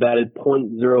 NLDS, he batted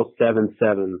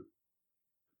 .077.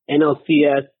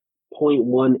 NLCS,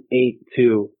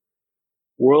 .182.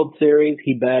 World Series,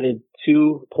 he batted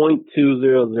 .200.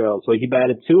 So he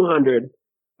batted 200,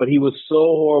 but he was so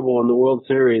horrible in the World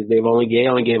Series, they only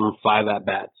gave him 5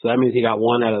 at-bats. So that means he got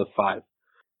 1 out of the 5.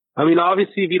 I mean,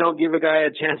 obviously, if you don't give a guy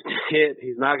a chance to hit,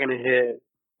 he's not going to hit.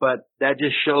 But that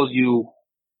just shows you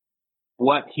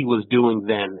what he was doing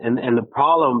then. And the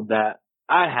problem that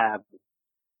I have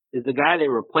is the guy they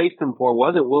replaced him for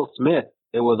wasn't Will Smith.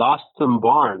 It was Austin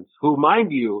Barnes, who,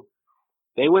 mind you,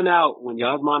 they went out, when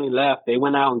Yasmani left, they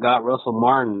went out and got Russell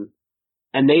Martin.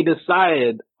 And they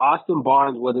decided Austin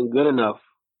Barnes wasn't good enough.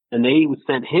 And they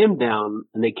sent him down,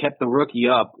 and they kept the rookie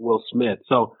up, Will Smith.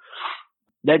 So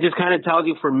that just kind of tells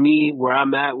you for me where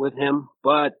I'm at with him.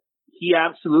 But he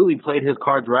absolutely played his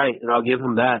cards right, and I'll give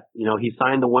him that. He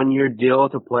signed a 1-year deal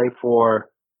to play for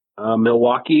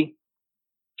Milwaukee,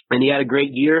 and he had a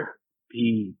great year.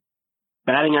 He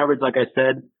batting average, like I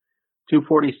said,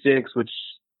 246, which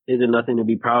isn't nothing to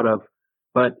be proud of.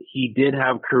 But he did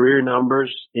have career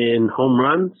numbers in home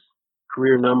runs,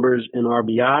 career numbers in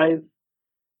RBIs,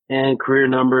 and career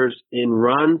numbers in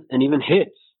runs and even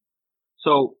hits.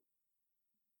 So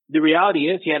the reality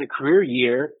is he had a career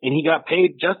year and he got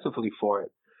paid justifully for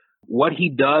it. What he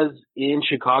does in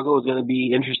Chicago is going to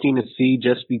be interesting to see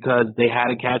just because they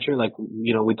had a catcher. Like,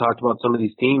 we talked about some of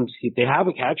these teams. They have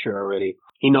a catcher already.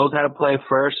 He knows how to play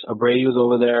first. Abreu was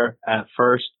over there at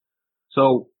first.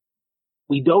 So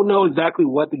we don't know exactly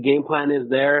what the game plan is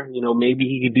there. Maybe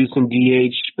he could do some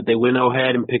DH, but they went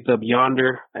ahead and picked up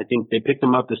Yonder. I think they picked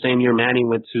him up the same year Manny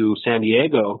went to San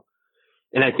Diego.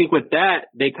 And I think with that,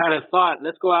 they kind of thought,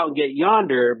 let's go out and get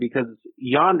Yonder because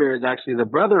Yonder is actually the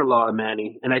brother-in-law of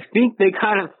Manny. And I think they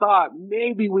kind of thought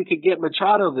maybe we could get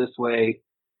Machado this way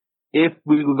if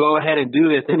we would go ahead and do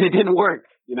this. And it didn't work,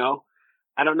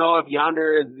 I don't know if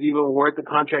Yonder is even worth the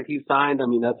contract he signed. I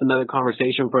mean, that's another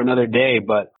conversation for another day.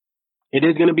 But it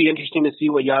is going to be interesting to see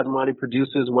what Yasmani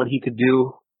produces, what he could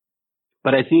do.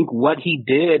 But I think what he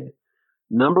did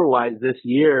number-wise this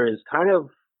year is kind of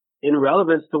in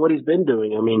relevance to what he's been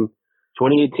doing. I mean,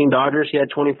 2018 Dodgers, he had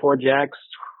 24 jacks.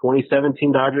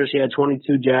 2017 Dodgers, he had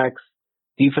 22 jacks.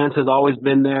 Defense has always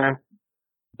been there.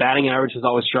 Batting average has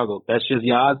always struggled. That's just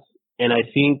Yaz. And I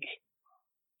think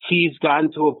he's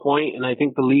gotten to a point, and I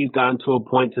think the league's gotten to a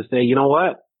point to say, you know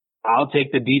what? I'll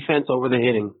take the defense over the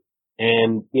hitting.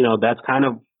 And, that's kind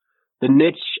of the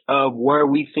niche of where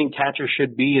we think catcher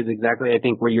should be is exactly, I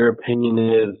think, where your opinion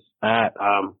is at.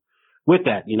 With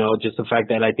that, just the fact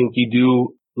that I think you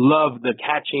do love the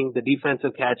catching, the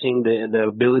defensive catching, the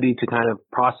ability to kind of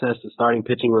process the starting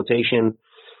pitching rotation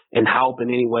and help in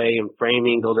any way and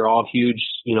framing. Those are all huge,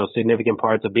 significant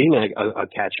parts of being a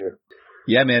catcher.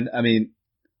 Yeah, man. I mean,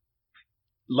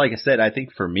 like I said, I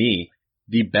think for me,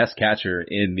 the best catcher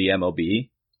in the MLB,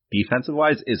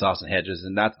 defensive-wise, is Austin Hedges.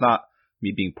 And that's not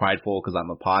me being prideful because I'm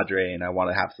a Padre and I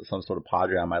want to have some sort of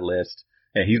Padre on my list.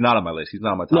 And he's not on my list. He's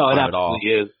not on my top 5 at all. No, it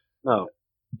absolutely is. No,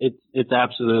 it's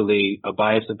absolutely a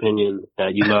biased opinion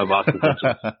that you love Austin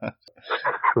Hedges.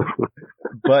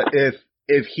 But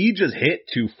if he just hit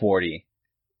 240,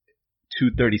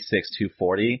 236,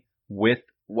 240 with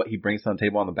what he brings to the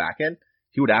table on the back end,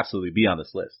 he would absolutely be on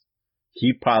this list.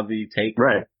 He'd probably take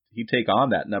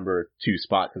on that number 2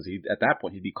 spot because at that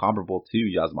point he'd be comparable to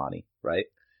Yasmani, right?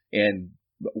 And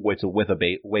with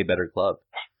a way better glove.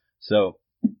 So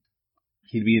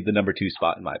he'd be the number 2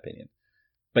 spot in my opinion.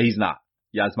 But he's not.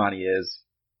 Yasmani is.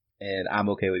 And I'm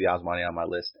okay with Yasmani on my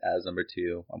list as number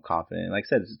 2. I'm confident. And like I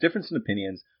said, it's a difference in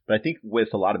opinions, but I think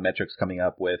with a lot of metrics coming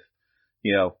up with,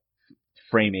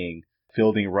 framing,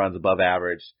 fielding runs above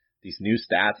average, these new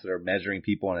stats that are measuring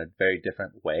people in a very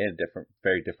different way,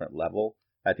 very different level,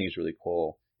 I think is really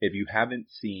cool. If you haven't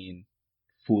seen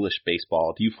Foolish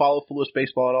Baseball, do you follow Foolish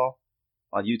Baseball at all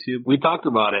on YouTube? We talked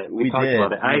about it. We talked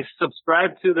about it. I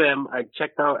subscribed to them. I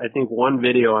checked out, I think, one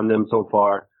video on them so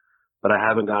far, but I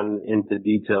haven't gotten into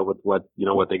detail with what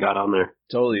they got on there.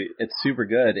 Totally. It's super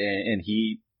good. And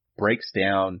he breaks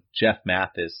down Jeff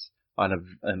Mathis on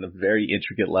a very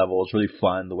intricate level. It's really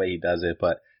fun the way he does it,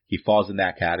 but he falls in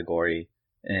that category.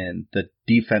 And the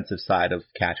defensive side of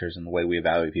catchers and the way we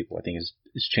evaluate people, I think is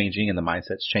changing and the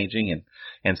mindset's changing.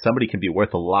 And somebody can be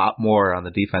worth a lot more on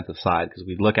the defensive side because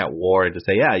we look at WAR and just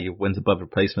say, yeah, you wins above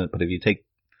replacement. But if you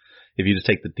just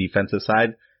take the defensive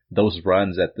side, those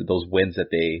wins that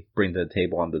they bring to the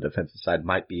table on the defensive side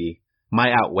might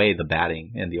outweigh the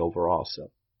batting and the overall. So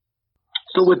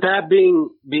with that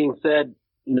being said,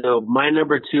 my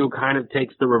number 2 kind of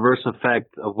takes the reverse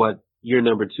effect of what your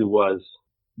number 2 was.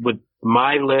 With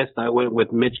my list, I went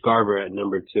with Mitch Garver at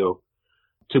number 2.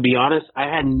 To be honest,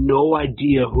 I had no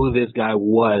idea who this guy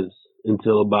was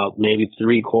until about maybe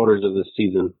 3/4 of the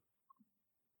season.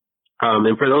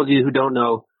 And for those of you who don't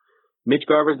know, Mitch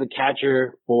Garver is the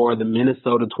catcher for the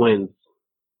Minnesota Twins.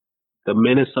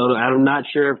 I'm not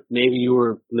sure if maybe you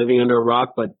were living under a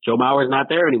rock, but Joe Mauer's not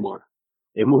there anymore.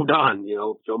 They moved on.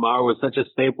 Joe Mauer was such a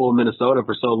staple in Minnesota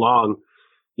for so long.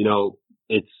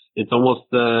 It's almost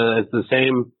it's the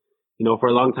same, for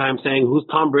a long time saying, who's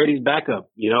Tom Brady's backup?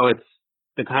 It's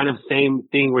the kind of same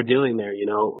thing we're dealing there,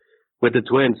 with the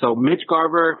Twins. So Mitch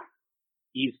Garver,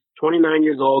 he's 29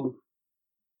 years old.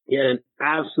 He had an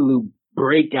absolute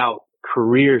breakout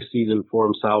career season for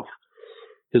himself.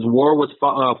 His WAR was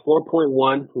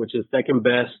 4.1, which is second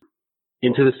best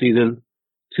into the season.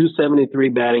 273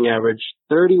 batting average,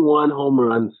 31 home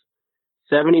runs,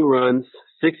 70 runs,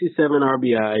 67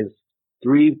 RBIs,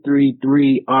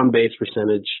 333 on base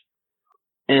percentage.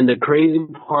 And the crazy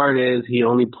part is he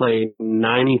only played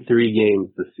 93 games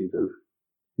this season.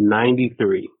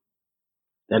 93.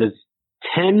 That is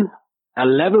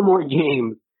 11 more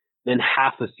games than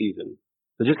half a season.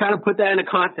 So just kind of put that into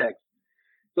context.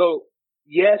 So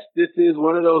yes, this is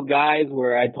one of those guys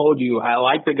where I told you I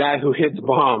like the guy who hits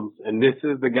bombs, and this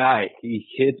is the guy. He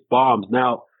hits bombs.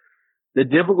 Now, the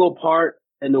difficult part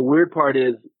and the weird part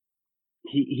is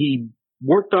he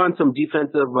worked on some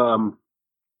defensive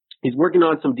he's working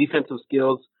on some defensive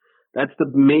skills. That's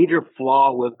the major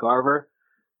flaw with Garver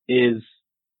is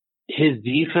his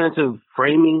defensive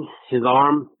framing, his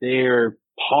arm, they're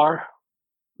par,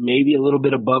 maybe a little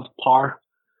bit above par.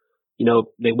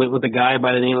 They went with a guy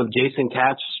by the name of Jason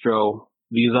Castro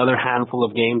these other handful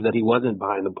of games that he wasn't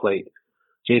behind the plate.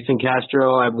 Jason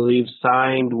Castro, I believe,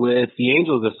 signed with the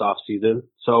Angels this offseason.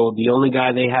 So the only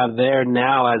guy they have there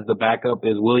now as the backup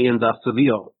is Williams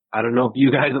Astudillo. I don't know if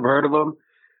you guys have heard of him.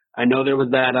 I know there was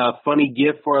that funny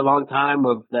gif for a long time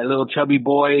of that little chubby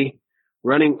boy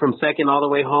running from second all the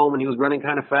way home, and he was running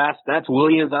kind of fast. That's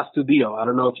Williams Astudillo. I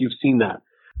don't know if you've seen that.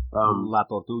 La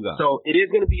Tortuga. So it is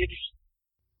going to be interesting.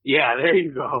 Yeah, there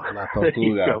you go. La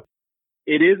Tortuga.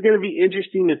 It is going to be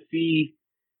interesting to see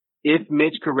if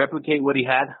Mitch could replicate what he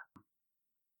had.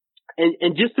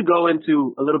 And just to go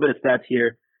into a little bit of stats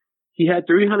here, he had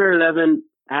 311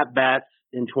 at-bats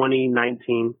in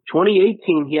 2019.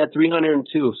 2018, he had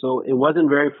 302, so it wasn't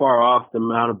very far off the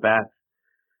amount of bats.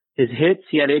 His hits,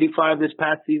 he had 85 this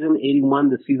past season, 81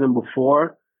 the season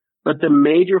before. But the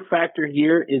major factor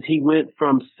here is he went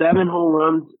from 7 home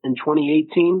runs in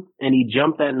 2018, and he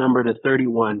jumped that number to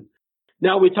 31.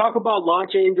 Now, we talk about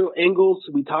launch angles.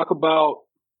 We talk about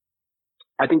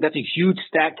I think that's a huge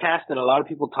stat cast that a lot of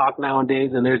people talk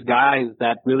nowadays, and there's guys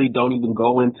that really don't even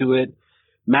go into it.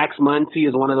 Max Muncy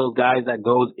is one of those guys that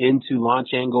goes into launch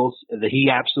angles. That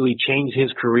he absolutely changed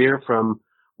his career from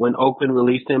when Oakland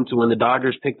released him to when the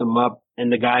Dodgers picked him up,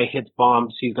 and the guy hits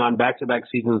bombs. He's gone back-to-back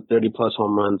seasons, 30-plus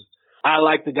home runs. I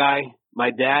like the guy.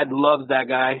 My dad loves that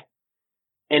guy.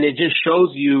 And it just shows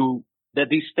you that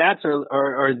these stats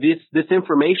are this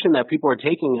information that people are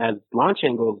taking as launch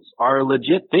angles are a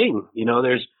legit thing. You know,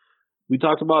 we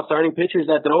talked about starting pitchers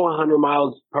that throw 100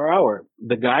 miles per hour.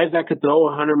 The guys that could throw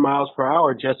 100 miles per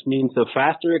hour just means the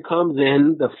faster it comes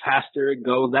in, the faster it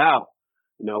goes out.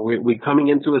 You know, we're coming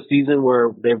into a season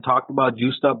where they've talked about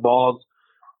juiced up balls.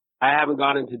 I haven't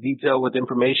gone into detail with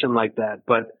information like that,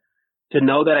 but to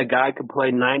know that a guy could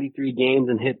play 93 games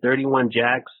and hit 31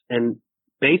 jacks and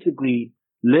basically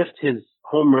lift his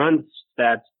home run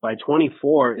stats by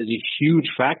 24 is a huge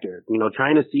factor. You know,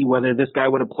 trying to see whether this guy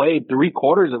would have played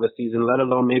 3/4 of a season, let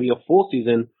alone maybe a full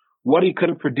season, what he could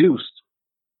have produced.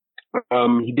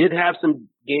 He did have some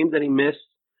games that he missed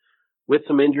with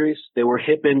some injuries. They were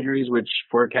hip injuries, which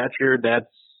for a catcher,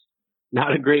 that's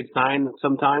not a great sign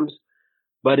sometimes.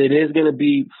 But it is going to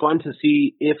be fun to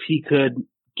see if he could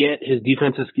get his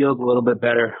defensive skills a little bit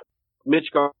better. Mitch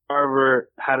Garver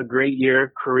had a great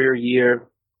year, career year.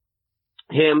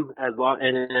 Him as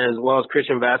well as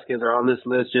Christian Vasquez are on this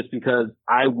list just because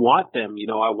I want them. You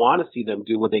know, I want to see them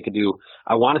do what they could do.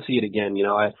 I want to see it again. You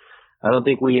know, I don't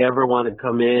think we ever want to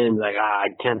come in and be like, I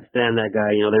can't stand that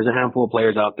guy. You know, there's a handful of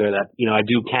players out there that, you know, I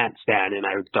can't stand, and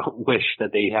I don't wish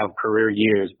that they have career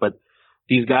years. But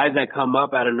these guys that come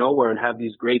up out of nowhere and have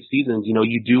these great seasons, you know,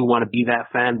 you do want to be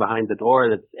that fan behind the door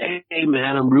that's, hey,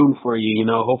 man, I'm rooting for you. You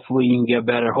know, hopefully you can get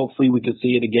better. Hopefully we can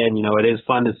see it again. You know, it is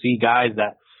fun to see guys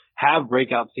that have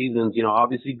breakout seasons, you know,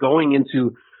 obviously going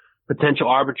into potential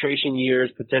arbitration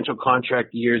years, potential contract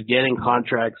years, getting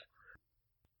contracts.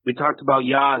 We talked about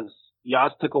Yaz.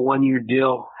 Yaz took a 1-year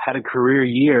deal, had a career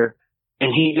year,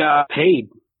 and he got paid.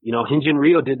 You know, Hyun-Jin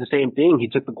Ryu did the same thing. He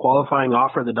took the qualifying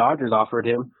offer the Dodgers offered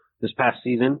him this past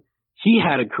season. He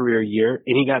had a career year,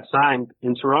 and he got signed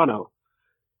in Toronto.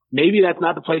 Maybe that's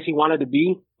not the place he wanted to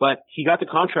be, but he got the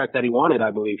contract that he wanted,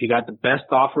 I believe. He got the best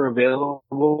offer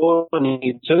available, and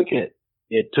he took it.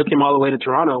 It took him all the way to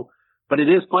Toronto. But it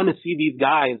is fun to see these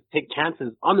guys take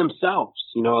chances on themselves.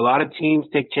 You know, a lot of teams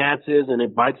take chances, and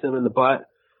it bites them in the butt.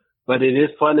 But it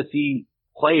is fun to see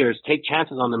players take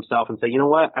chances on themselves and say, you know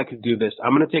what, I could do this.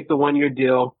 I'm going to take the 1-year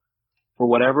deal for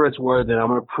whatever it's worth, and I'm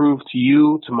going to prove to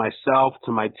you, to myself,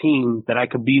 to my team that I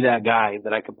could be that guy,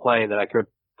 that I could play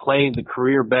the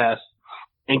career best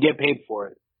and get paid for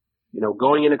it. You know,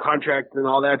 going into contract and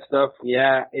all that stuff,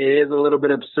 yeah, it is a little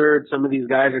bit absurd. Some of these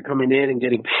guys are coming in and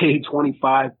getting paid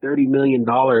 $25, $30 million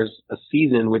a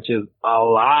season, which is a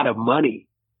lot of money.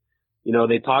 You know,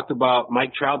 they talked about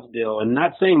Mike Trout's deal, and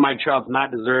not saying Mike Trout's not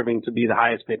deserving to be the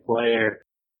highest paid player,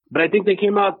 but I think they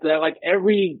came out that like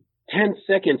every 10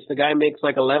 seconds the guy makes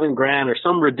like 11 grand or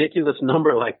some ridiculous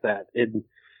number like that.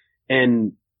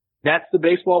 And that's the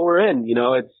baseball we're in. You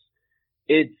know,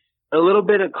 it's a little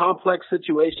bit of a complex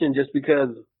situation just because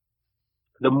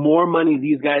the more money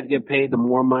these guys get paid, the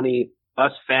more money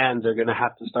us fans are going to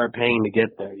have to start paying to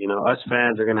get there. You know, us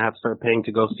fans are going to have to start paying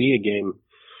to go see a game.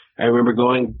 I remember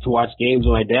going to watch games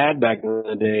with my dad back in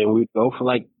the day, and we'd go for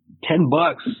like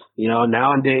 $10. You know,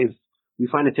 nowadays we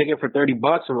find a ticket for $30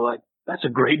 and we're like, that's a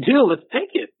great deal. Let's take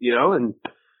it, you know, and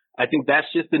I think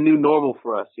that's just the new normal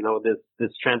for us. You know,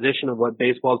 this transition of what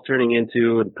baseball is turning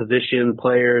into, and position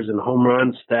players and home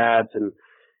run stats and,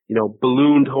 you know,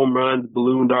 ballooned home runs,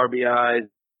 ballooned RBIs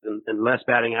and less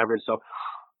batting average. So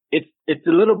it's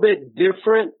a little bit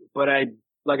different, but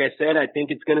like I said, I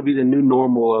think it's going to be the new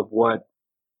normal of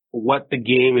what the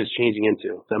game is changing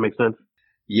into. Does that make sense?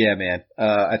 Yeah, man.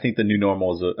 I think the new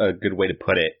normal is a good way to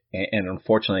put it. And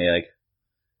unfortunately, like,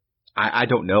 I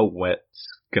don't know when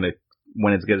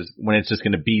it's just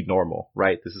gonna be normal,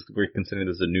 right? We're considering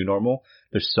this a new normal.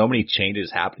 There's so many changes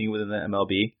happening within the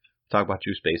MLB. Talk about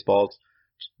juice baseballs.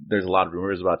 There's a lot of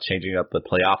rumors about changing up the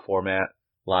playoff format.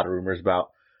 A lot of rumors about,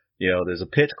 you know, there's a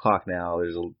pitch clock now.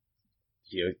 There's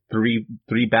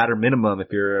three batter minimum if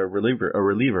you're a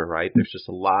reliever, right? There's just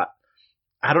a lot.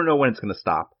 I don't know when it's gonna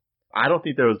stop. I don't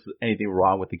think there was anything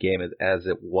wrong with the game as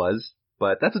it was,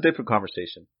 but that's a different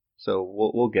conversation. So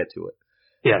we'll get to it.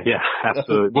 Yeah,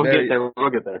 absolutely.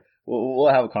 We'll get there.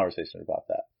 We'll have a conversation about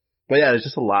that. But yeah, there's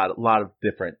just a lot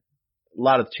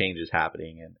of changes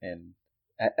happening, and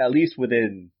at least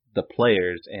within the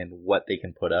players and what they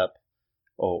can put up,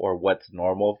 or what's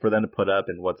normal for them to put up,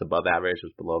 and what's above average,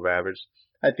 what's below average.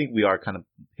 I think we are kind of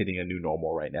hitting a new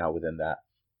normal right now within that.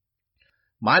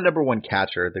 My number one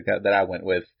catcher, the guy that I went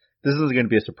with, this isn't going to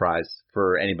be a surprise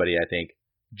for anybody, I think.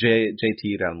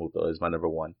 JT Realmuto is my number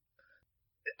one.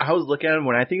 I was looking at him,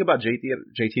 when I think about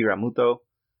JT Realmuto,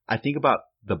 I think about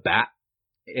the bat.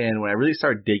 And when I really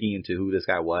started digging into who this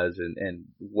guy was and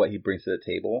what he brings to the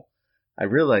table, I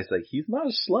realized, like, he's not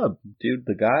a schlub, dude.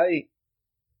 The guy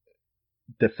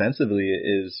defensively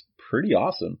is pretty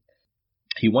awesome.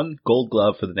 He won Gold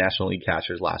Glove for the National League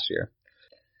catchers last year.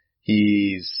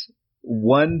 He's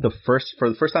won for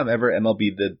the first time ever,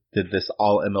 MLB did this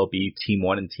all MLB Team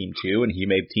 1 and Team 2, and he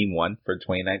made Team 1 for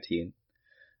 2019.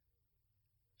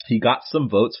 He got some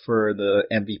votes for the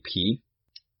MVP.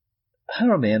 I don't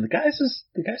know, man. The guy's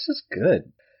just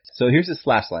good. So here's his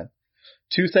slash line.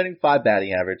 275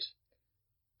 batting average,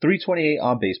 328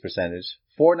 on base percentage,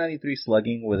 493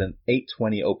 slugging with an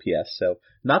 820 OPS. So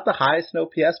not the highest in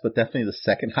OPS, but definitely the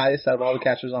second highest out of all the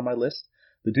catchers on my list.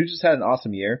 The dude just had an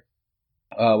awesome year.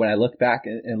 When I look back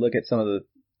and look at some of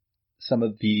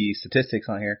the statistics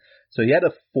on here, so he had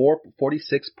a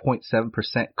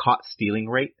 46.7% caught stealing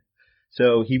rate.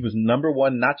 So he was number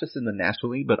one, not just in the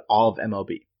National League, but all of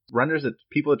MLB. Runners that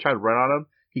people that tried to run on him,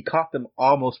 he caught them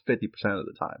almost 50% of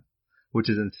the time, which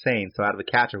is insane. So out of a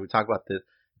catcher, we talk about this.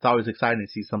 It's always exciting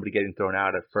to see somebody getting thrown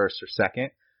out at first or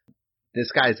second.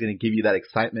 This guy is going to give you that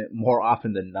excitement more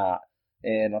often than not.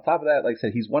 And on top of that, like I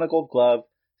said, he's won a Gold Glove,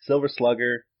 Silver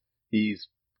Slugger. He's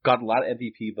got a lot of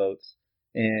MVP votes.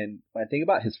 And when I think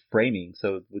about his framing,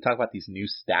 so we talk about these new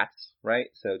stats, right?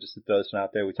 So just to throw this one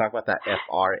out there, we talk about that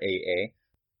FRAA,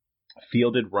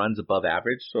 fielded runs above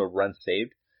average, so runs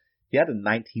saved. He had a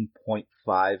 19.5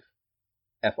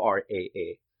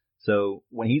 FRAA. So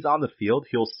when he's on the field,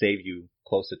 he'll save you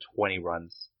close to 20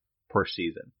 runs per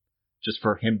season, just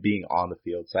for him being on the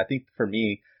field. So I think for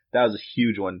me, that was a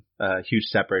huge one, huge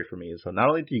separator for me. So not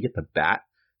only do you get the bat,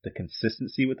 the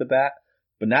consistency with the bat,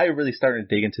 but now you're really starting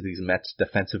to dig into these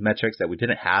defensive metrics that we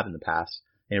didn't have in the past.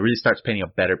 And it really starts painting a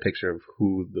better picture of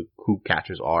who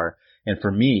catchers are. And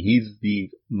for me, he's the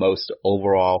most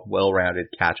overall well-rounded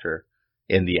catcher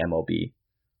in the MLB.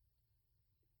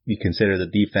 You consider the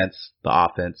defense, the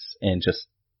offense, and just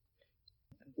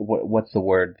what's the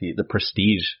word? The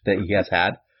prestige that he has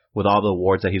had with all the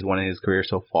awards that he's won in his career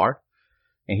so far.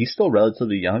 And he's still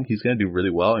relatively young. He's going to do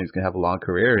really well, and he's going to have a long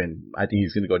career. And I think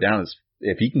he's going to go down as,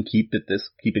 if he can keep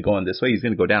it going this way, he's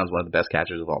going to go down as one of the best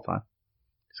catchers of all time.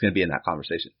 He's going to be in that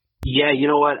conversation. Yeah, you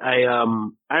know what?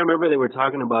 I remember they were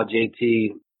talking about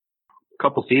JT a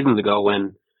couple seasons ago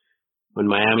when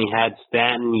Miami had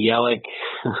Stanton, Yelich,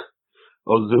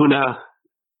 Ozuna.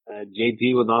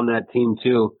 JT was on that team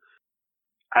too.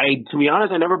 To be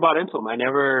honest, I never bought into him. I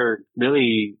never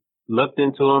really looked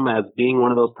into him as being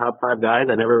one of those top 5 guys.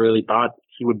 I never really thought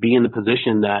he would be in the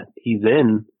position that he's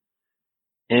in.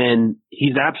 And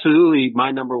he's absolutely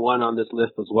my number one on this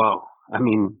list as well. I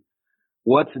mean,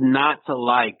 what's not to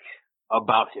like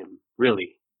about him,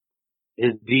 really?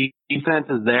 His defense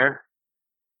is there.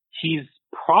 He's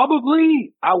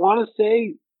probably, I want to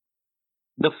say,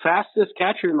 the fastest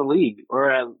catcher in the league,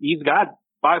 or he's got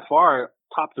by far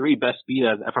top 3 best speed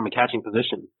from a catching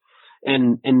position.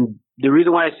 And the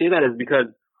reason why I say that is because,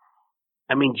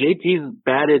 I mean, JT's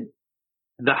batted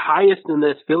the highest in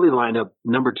this Philly lineup,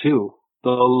 number 2, the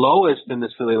lowest in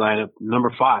this Philly lineup,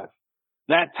 number 5.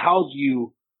 That tells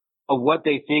you of what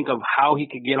they think of how he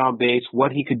could get on base,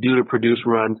 what he could do to produce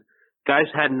runs. Guys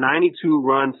had 92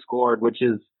 runs scored, which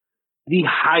is the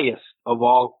highest of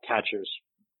all catchers.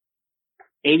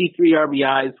 83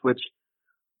 RBIs, which,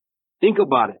 think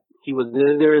about it. He was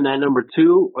either in that number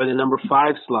 2 or the number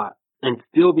 5 slot, and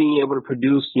still being able to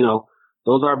produce,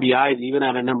 those RBIs even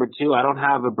at a number 2. I don't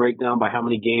have a breakdown by how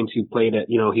many games he played at,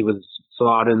 he was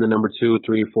slot in the number 2,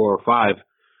 3, 4, or 5.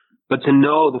 But to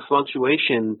know the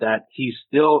fluctuation that he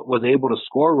still was able to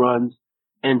score runs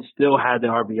and still had the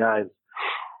RBIs.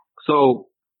 So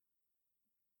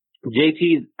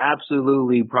JT is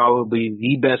absolutely probably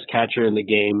the best catcher in the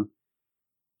game.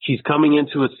 He's coming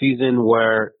into a season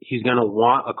where he's going to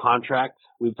want a contract.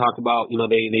 We've talked about,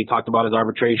 they talked about his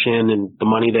arbitration and the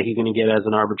money that he's going to get as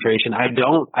an arbitration. I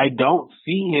don't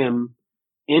see him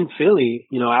in Philly,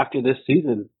 after this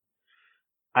season.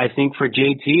 I think for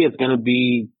JT, it's going to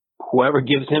be whoever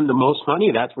gives him the most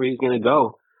money. That's where he's going to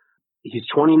go. He's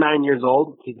 29 years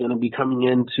old. He's going to be coming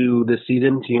into this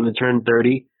season. He's going to turn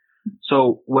 30.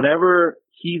 So whatever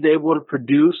he's able to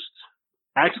produce,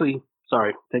 actually,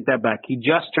 sorry, take that back. He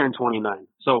just turned 29.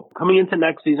 So coming into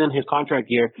next season, his contract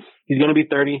year, he's going to be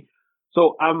 30.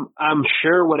 So I'm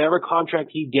sure whatever contract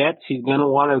he gets, he's going to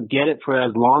want to get it for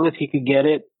as long as he could get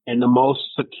it and the most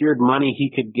secured money he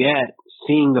could get,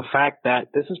 seeing the fact that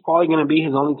this is probably going to be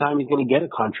his only time he's going to get a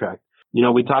contract.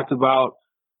 We talked about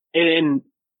and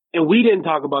we didn't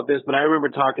talk about this, but I remember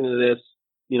talking to this,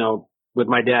 with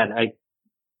my dad.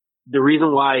 The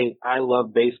reason why I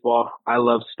love baseball, I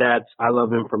love stats, I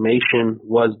love information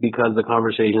was because the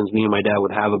conversations me and my dad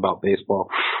would have about baseball.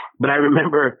 But I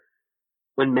remember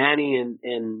when Manny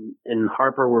and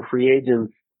Harper were free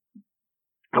agents,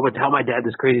 I would tell my dad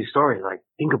this crazy story. Like,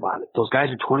 think about it. Those guys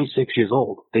are 26 years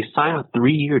old. They signed a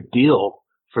 3-year deal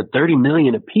for $30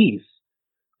 million apiece.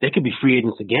 They could be free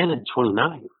agents again at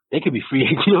 29. They could be free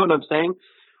agents. You know what I'm saying?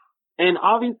 And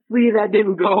obviously that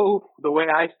didn't go the way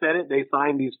I said it. They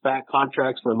signed these fat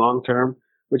contracts for long term,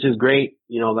 which is great.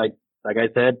 Like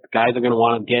I said, guys are going to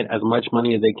want to get as much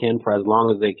money as they can for as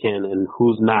long as they can. And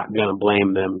who's not going to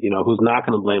blame them? Who's not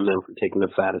going to blame them for taking the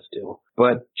fattest deal?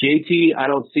 But JT, I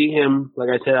don't see him. Like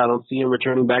I said, I don't see him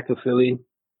returning back to Philly.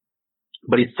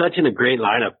 But he's such in a great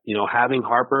lineup. Having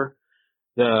Harper,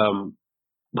 the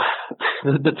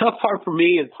tough part for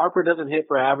me is Harper doesn't hit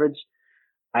for average.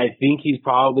 I think he's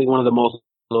probably one of the most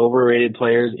overrated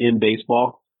players in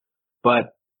baseball,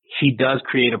 but he does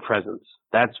create a presence.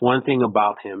 That's one thing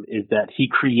about him, is that he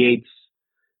creates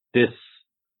this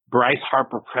Bryce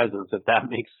Harper presence, if that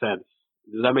makes sense.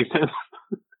 Does that make sense?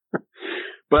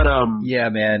 But yeah,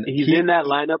 man, he's in that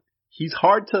lineup. He's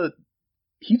hard to.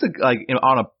 He's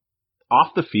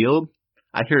off the field.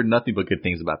 I hear nothing but good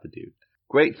things about the dude.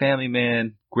 Great family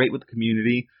man, great with the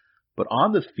community, but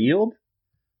on the field,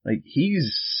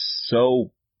 he's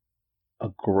so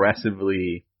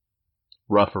aggressively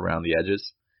rough around the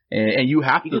edges, and you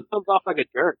have he to. He just comes off like a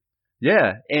jerk.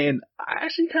 Yeah, and I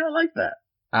actually kind of like that.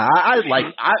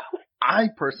 I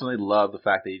personally love the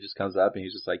fact that he just comes up and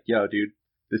he's just like, "Yo, dude,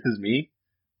 this is me.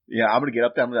 Yeah, I'm gonna get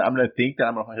up there. I'm gonna think that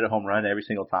I'm gonna hit a home run every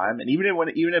single time, and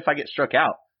even if I get struck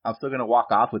out, I'm still gonna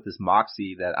walk off with this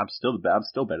moxie that I'm still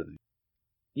better than you."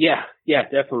 Yeah,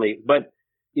 definitely. But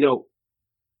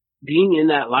being in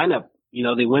that lineup,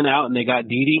 they went out and they got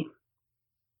Didi.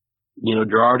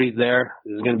 Girardi's there.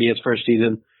 This is going to be his first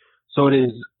season. So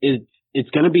it's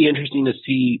going to be interesting to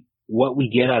see what we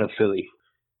get out of Philly.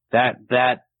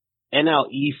 That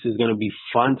NL East is going to be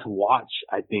fun to watch,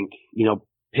 I think.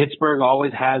 Pittsburgh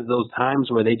always has those times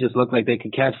where they just look like they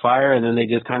could catch fire and then they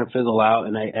just kind of fizzle out.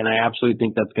 And I absolutely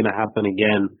think that's going to happen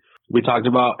again. We talked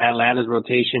about Atlanta's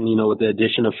rotation, with the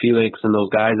addition of Felix and those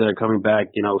guys that are coming back.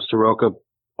 Soroka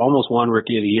almost won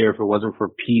Rookie of the Year. If it wasn't for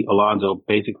Pete Alonso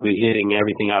basically hitting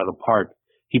everything out of the park,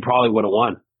 he probably would have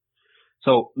won.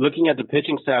 So looking at the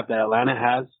pitching staff that Atlanta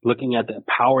has, looking at the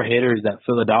power hitters that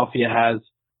Philadelphia has,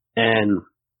 and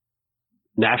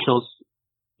Nationals,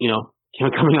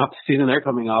 coming off the season they're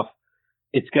coming off,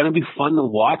 it's going to be fun to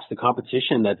watch the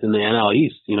competition that's in the NL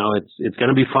East. It's going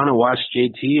to be fun to watch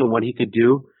JT and what he could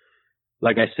do.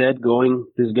 Like I said,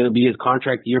 this is going to be his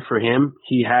contract year for him.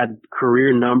 He had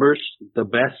career numbers, the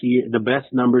best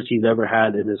numbers he's ever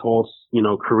had in his whole,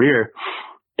 career.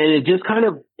 And it just kind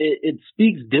of, it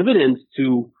speaks dividends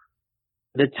to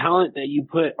the talent that you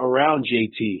put around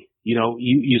JT.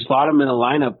 You slot him in a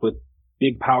lineup with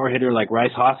big power hitter like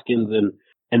Rice Hoskins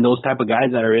and those type of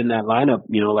guys that are in that lineup,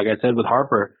 like I said, with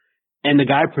Harper. And the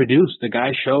guy produced. The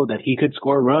guy showed that he could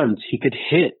score runs. He could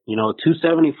hit.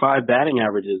 275 batting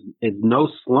averages is no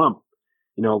slump.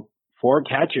 For a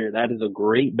catcher, that is a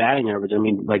great batting average. I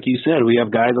mean, like you said, we have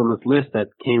guys on this list that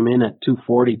came in at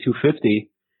 240,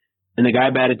 250, and the guy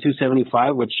batted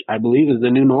 275, which I believe is the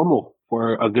new normal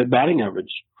for a good batting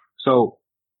average. So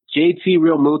JT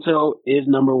Realmuto is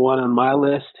number one on my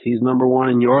list. He's number one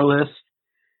in your list.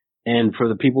 And for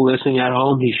the people listening at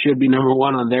home, he should be number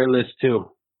one on their list too.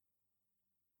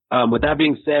 With that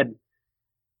being said,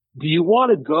 do you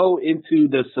want to go into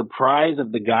the surprise of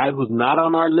the guy who's not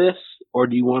on our list, or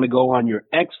do you want to go on your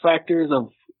X factors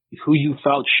of who you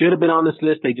felt should have been on this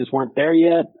list, they just weren't there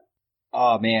yet?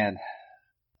 Oh man,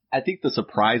 I think the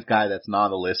surprise guy that's not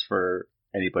on the list for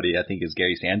anybody, I think, is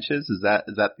Gary Sanchez. Is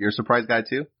that your surprise guy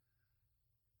too?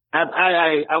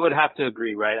 I would have to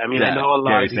agree, right? I mean, yeah, I know a lot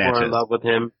Gary of people Sanchez are in love with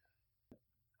him.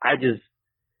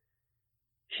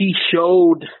 He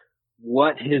showed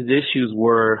what his issues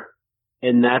were,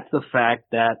 and that's the fact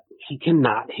that he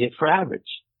cannot hit for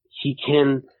average. He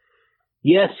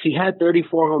had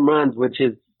 34 home runs, which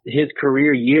is his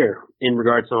career year in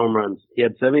regards to home runs. He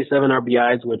had 77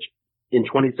 RBIs, which in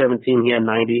 2017 he had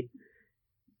 90,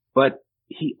 but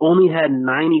he only had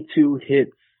 92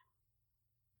 hits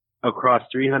across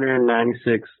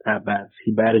 396 at-bats.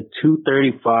 He batted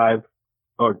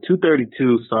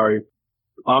 232,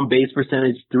 on base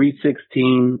percentage,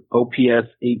 316, OPS,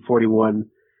 841.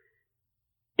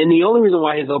 And the only reason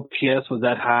why his OPS was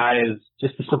that high is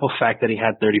just the simple fact that he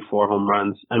had 34 home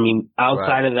runs. I mean,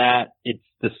 outside of that, it's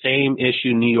the same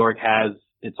issue New York has.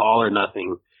 It's all or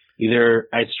nothing. Either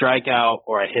I strike out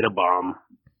or I hit a bomb.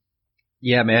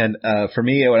 Yeah, man. For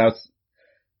me,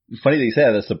 funny that you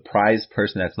said the surprise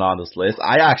person that's not on this list.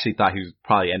 I actually thought he would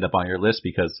probably end up on your list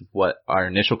because of what our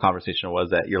initial conversation was,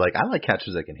 that you're like, I like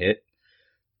catchers that can hit.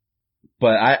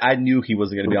 But I knew he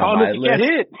wasn't going to be on my list. Get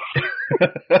hit.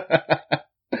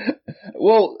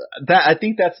 Well, I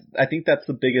think that's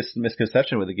the biggest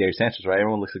misconception with the Gary Sanchez, right?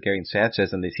 Everyone looks at Gary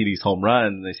Sanchez and they see these home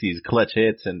runs and they see these clutch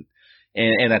hits and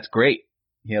that's great.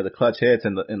 You know, the clutch hits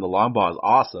and the long ball is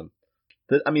awesome.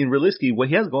 Realistically, what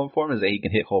he has going for him is that he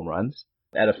can hit home runs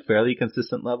at a fairly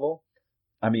consistent level.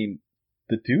 I mean,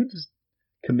 the dude's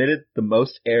committed the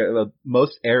most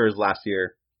errors last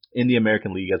year in the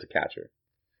American League as a catcher.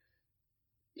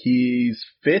 He's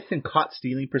 5th in caught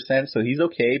stealing percent, so he's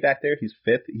okay back there. He's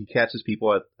 5th. He catches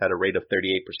people at a rate of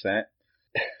 38%.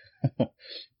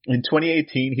 In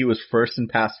 2018, he was 1st in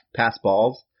pass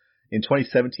balls. In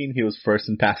 2017, he was 1st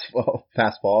in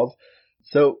pass balls.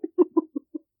 So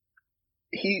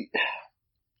he's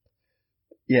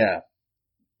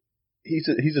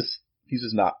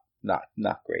just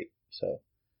not great. So,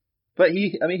 but he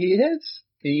hits,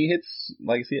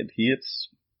 like I said, he hits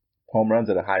home runs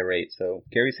at a high rate. So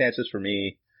Gary Sanchez, for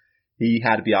me, he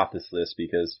had to be off this list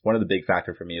because one of the big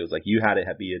factor for me was like, you had to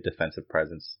be a defensive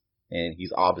presence, and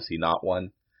he's obviously not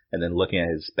one. And then looking at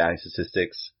his batting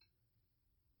statistics,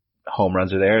 home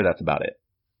runs are there. That's about it.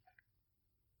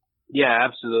 Yeah,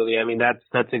 absolutely. I mean,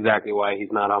 that's exactly why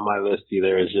he's not on my list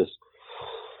either. It's just,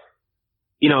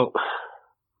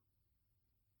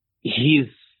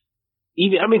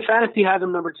 fantasy has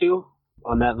him number 2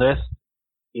 on that list.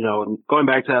 Going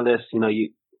back to that list,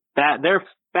 their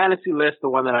fantasy list, the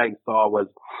one that I saw was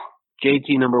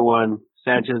JT number 1,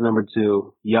 Sanchez number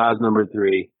 2, Yaz number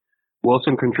 3,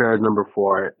 Wilson Contreras number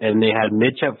 4, and they had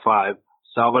Mitch at 5,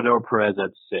 Salvador Perez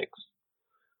at 6.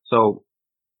 So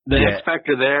the X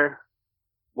factor there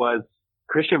was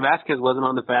Christian Vasquez wasn't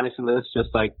on the fantasy list, just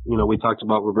like, we talked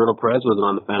about Roberto Perez wasn't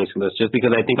on the fantasy list, just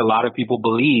because I think a lot of people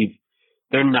believe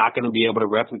they're not going to be able to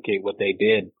replicate what they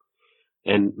did.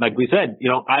 And like we said,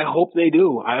 I hope they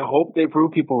do. I hope they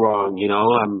prove people wrong.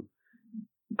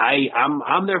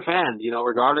 I'm their fan,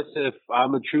 regardless if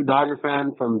I'm a true Dodger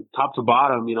fan from top to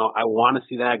bottom, I want to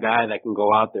see that guy that can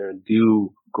go out there and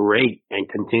do great and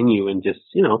continue and just,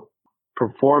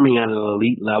 performing at an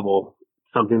elite level,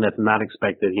 something that's not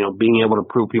expected. Being able to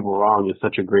prove people wrong is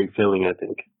such a great feeling, I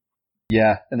think.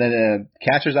 Yeah. And then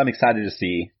catchers I'm excited to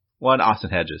see. One, Austin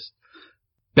Hedges.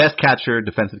 Best catcher,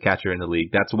 defensive catcher in the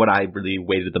league. That's what I really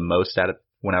weighted the most at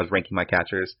when I was ranking my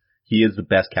catchers. He is the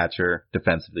best catcher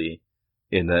defensively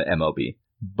in the MLB,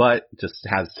 but just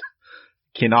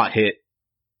cannot hit.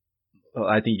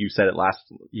 I think you said it last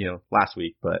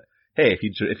week, but hey,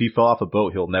 if he fell off a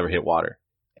boat, he'll never hit water.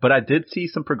 But I did see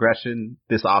some progression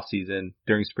this offseason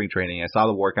during spring training. I saw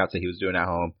the workouts that he was doing at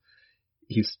home.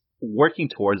 He's working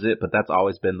towards it, but that's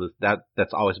always been the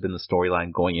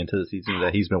storyline going into the season,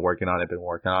 that he's been working on it,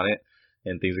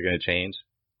 and things are going to change.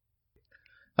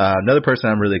 Another person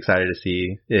I'm really excited to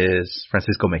see is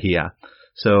Francisco Mejia.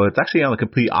 So it's actually on the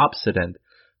complete opposite end.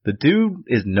 The dude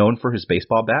is known for his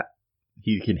baseball bat.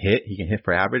 He can hit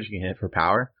for average, he can hit for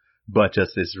power, but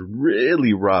just is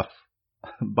really rough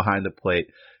behind the plate.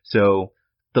 So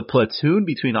the platoon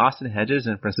between Austin Hedges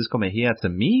and Francisco Mejia, to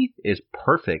me, is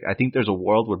perfect. I think there's a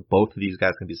world where both of these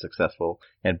guys can be successful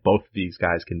and both of these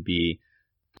guys can be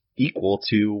equal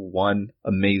to one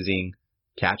amazing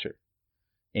catcher.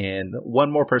 And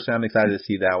one more person I'm excited to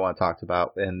see that I want to talk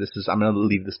about, and I'm going to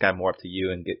leave this guy more up to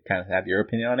you and kind of have your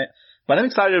opinion on it. But I'm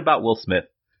excited about Will Smith.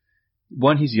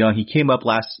 One, he's young. He came up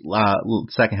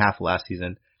second half of last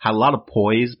season, had a lot of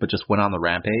poise, but just went on the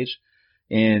rampage.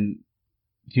 And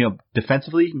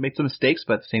defensively, he made some mistakes,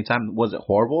 but at the same time, wasn't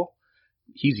horrible.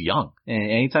 He's young. And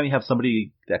anytime you have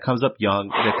somebody that comes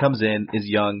in, is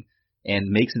young, and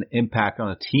makes an impact on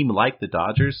a team like the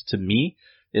Dodgers, to me,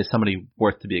 is somebody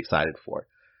worth to be excited for.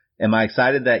 Am I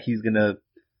excited that he's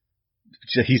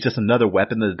just another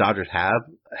weapon that the Dodgers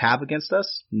have against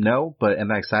us? No, but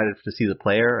am I excited to see the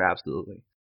player? Absolutely.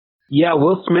 Yeah,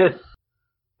 Will Smith,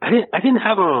 I didn't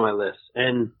have him on my list.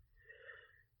 And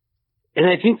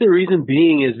I think the reason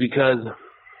being is because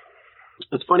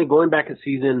it's funny, going back a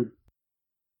season,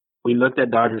 we looked at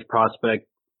Dodgers prospect.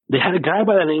 They had a guy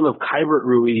by the name of Keibert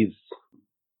Ruiz.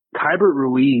 Keibert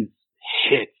Ruiz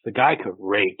hits. The guy could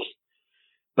rake.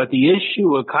 But the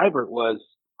issue with Keibert was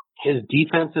his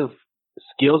defensive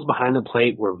skills behind the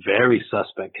plate were very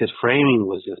suspect. His framing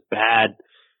was just bad.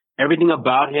 Everything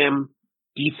about him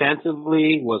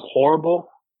defensively was horrible.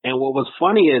 And what was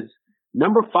funny is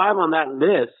number 5 on that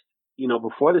list,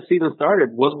 before the season started,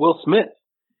 was Will Smith.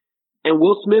 And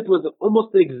Will Smith was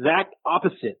almost the exact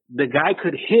opposite. The guy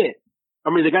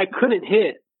couldn't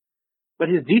hit, but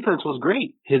his defense was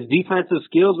great. His defensive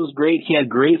skills was great. He had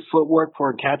great footwork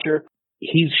for a catcher.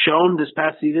 He's shown this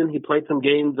past season, he played some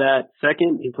games at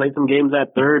second. He played some games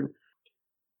at third.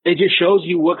 It just shows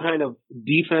you what kind of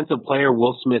defensive player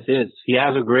Will Smith is. He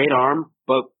has a great arm,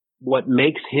 but what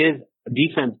makes his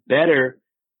defense better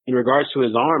in regards to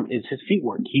his arm is his feet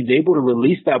work. He's able to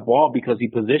release that ball because he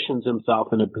positions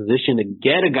himself in a position to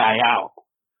get a guy out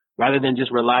rather than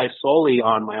just rely solely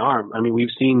on my arm. I mean, we've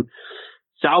seen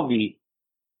Salvi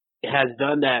has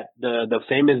done that, the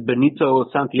famous Benito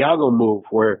Santiago move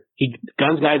where he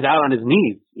guns guys out on his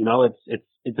knees. You know,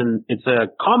 it's a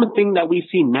common thing that we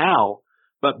see now,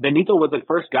 but Benito was the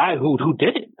first guy who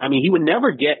did it. I mean, he would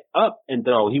never get up and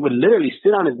throw. He would literally sit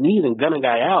on his knees and gun a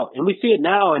guy out. And we see it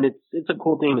now, and it's a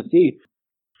cool thing to see.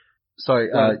 Sorry,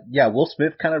 Will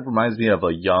Smith kind of reminds me of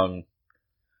a young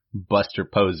Buster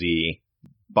Posey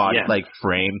body, like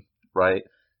frame, right?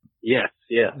 Yes,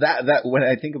 yeah. That when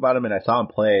I think about him and I saw him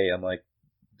play, I'm like,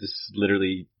 this is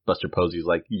literally Buster Posey's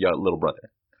like little brother.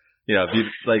 You know,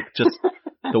 like just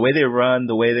the way they run,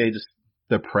 the way they just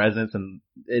their presence, and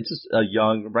it's just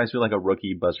reminds me of like a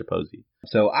rookie Buster Posey.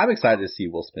 So I'm excited to see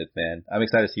Will Smith, man. I'm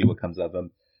excited to see what comes of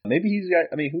him. Maybe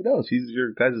who knows? He's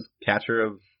your guys'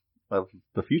 catcher of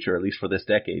the future, at least for this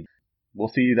decade. We'll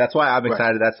see. That's why I'm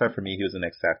excited. That's why for me, he was an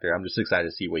X factor. I'm just excited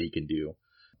to see what he can do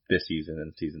this season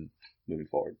and season moving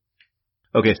forward.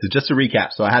 Okay, so just to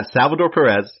recap. So I had Salvador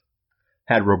Perez,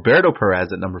 had Roberto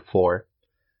Perez at number 4,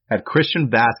 had Christian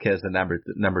Vasquez at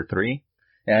number 3,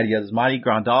 and had Yasmani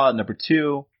Grandal at number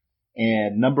 2,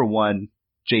 and number 1,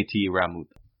 JT Realmuto.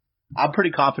 I'm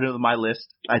pretty confident with my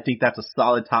list. I think that's a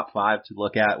solid top 5 to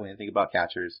look at when you think about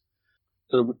catchers.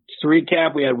 So to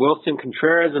recap, we had Wilson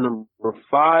Contreras at number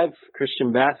 5,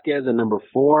 Christian Vasquez at number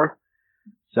 4,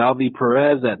 Salvi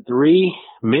Perez at 3,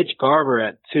 Mitch Garver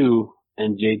at 2,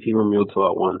 and JT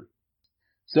Realmuto at 1.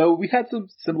 So we had some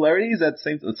similarities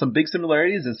some big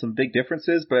similarities and some big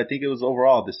differences, but I think it was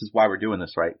overall, this is why we're doing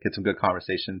this, right? Get some good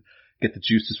conversation, get the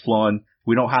juices flowing.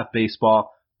 We don't have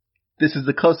baseball. This is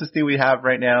the closest thing we have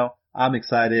right now. I'm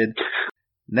excited.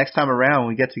 Next time around, when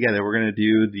we get together, we're going to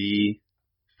do the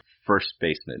first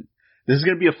baseman. This is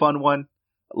going to be a fun one.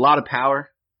 A lot of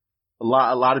power, a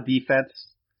lot of defense.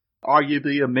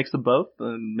 Arguably a mix of both,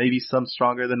 and maybe some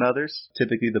stronger than others.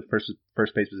 Typically, the first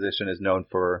base position is known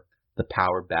for the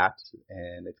power bats,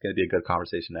 and it's going to be a good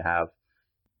conversation to have.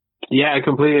 Yeah, I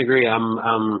completely agree.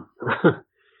 I'm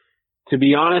to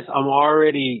be honest, I'm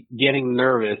already getting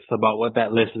nervous about what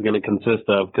that list is going to consist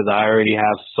of because I already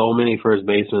have so many first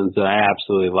basemen that I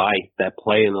absolutely like that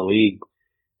play in the league,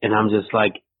 and I'm just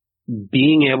like,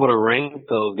 being able to rank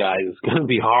those guys is going to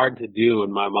be hard to do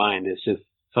in my mind. It's just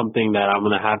something that I'm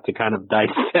going to have to kind of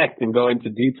dissect and go into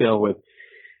detail with,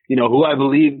 you know, who I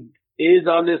believe is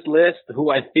on this list,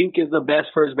 who I think is the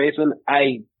best first baseman.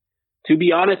 To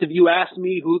be honest, if you asked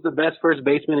me who's the best first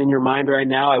baseman in your mind right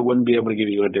now, I wouldn't be able to give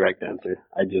you a direct answer.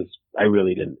 I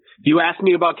really didn't. If you asked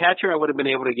me about catcher, I would have been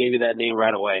able to give you that name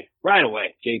right away. Right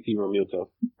away. JT Realmuto.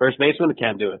 First baseman, I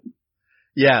can't do it.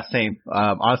 Yeah, same.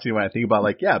 Honestly, when I think about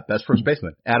best first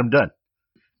baseman, Adam Dunn.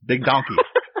 Big donkey.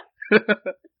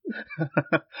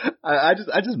 I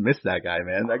just miss that guy,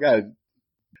 man. That guy,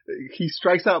 he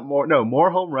strikes out more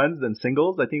home runs than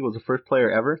singles. I think he was the first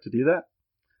player ever to do that.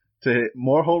 To hit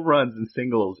more home runs than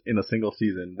singles in a single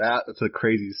season. That's a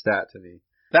crazy stat to me.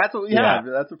 That's what we have.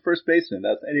 That's a first baseman.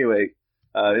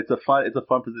 It's a fun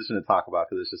position to talk about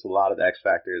because there's just a lot of X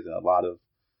factors and a lot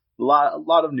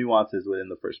of nuances within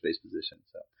the first base position.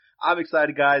 So I'm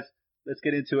excited, guys. Let's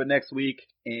get into it next week,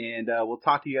 and we'll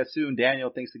talk to you guys soon.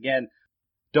 Daniel, thanks again.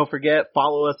 Don't forget,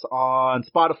 follow us on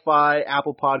Spotify,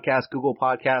 Apple Podcasts, Google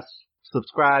Podcasts.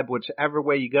 Subscribe whichever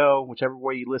way you go, whichever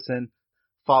way you listen.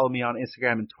 Follow me on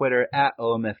Instagram and Twitter at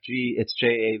OMFG. It's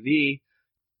JAV.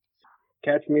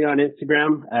 Catch me on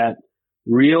Instagram at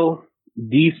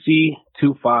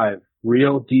RealDC25.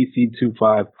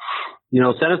 RealDC25. You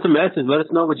know, send us a message. Let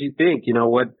us know what you think. You know,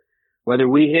 whether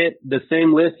we hit the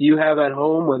same list you have at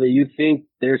home, whether you think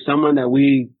there's someone that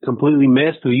we completely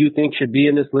missed who you think should be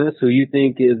in this list, who you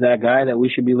think is that guy that we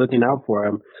should be looking out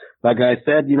for. Like I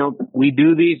said, you know, we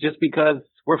do these just because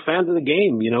we're fans of the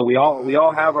game. You know, we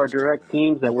all have our direct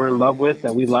teams that we're in love with,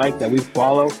 that we like, that we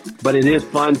follow. But it is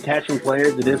fun catching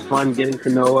players. It is fun getting to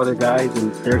know other guys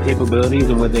and their capabilities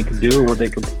and what they can do and what they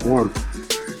can perform.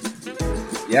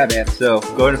 Yeah, man. So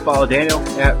go ahead and follow Daniel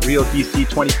at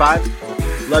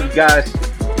RealDC25. Love you guys.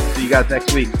 See you guys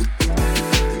next week.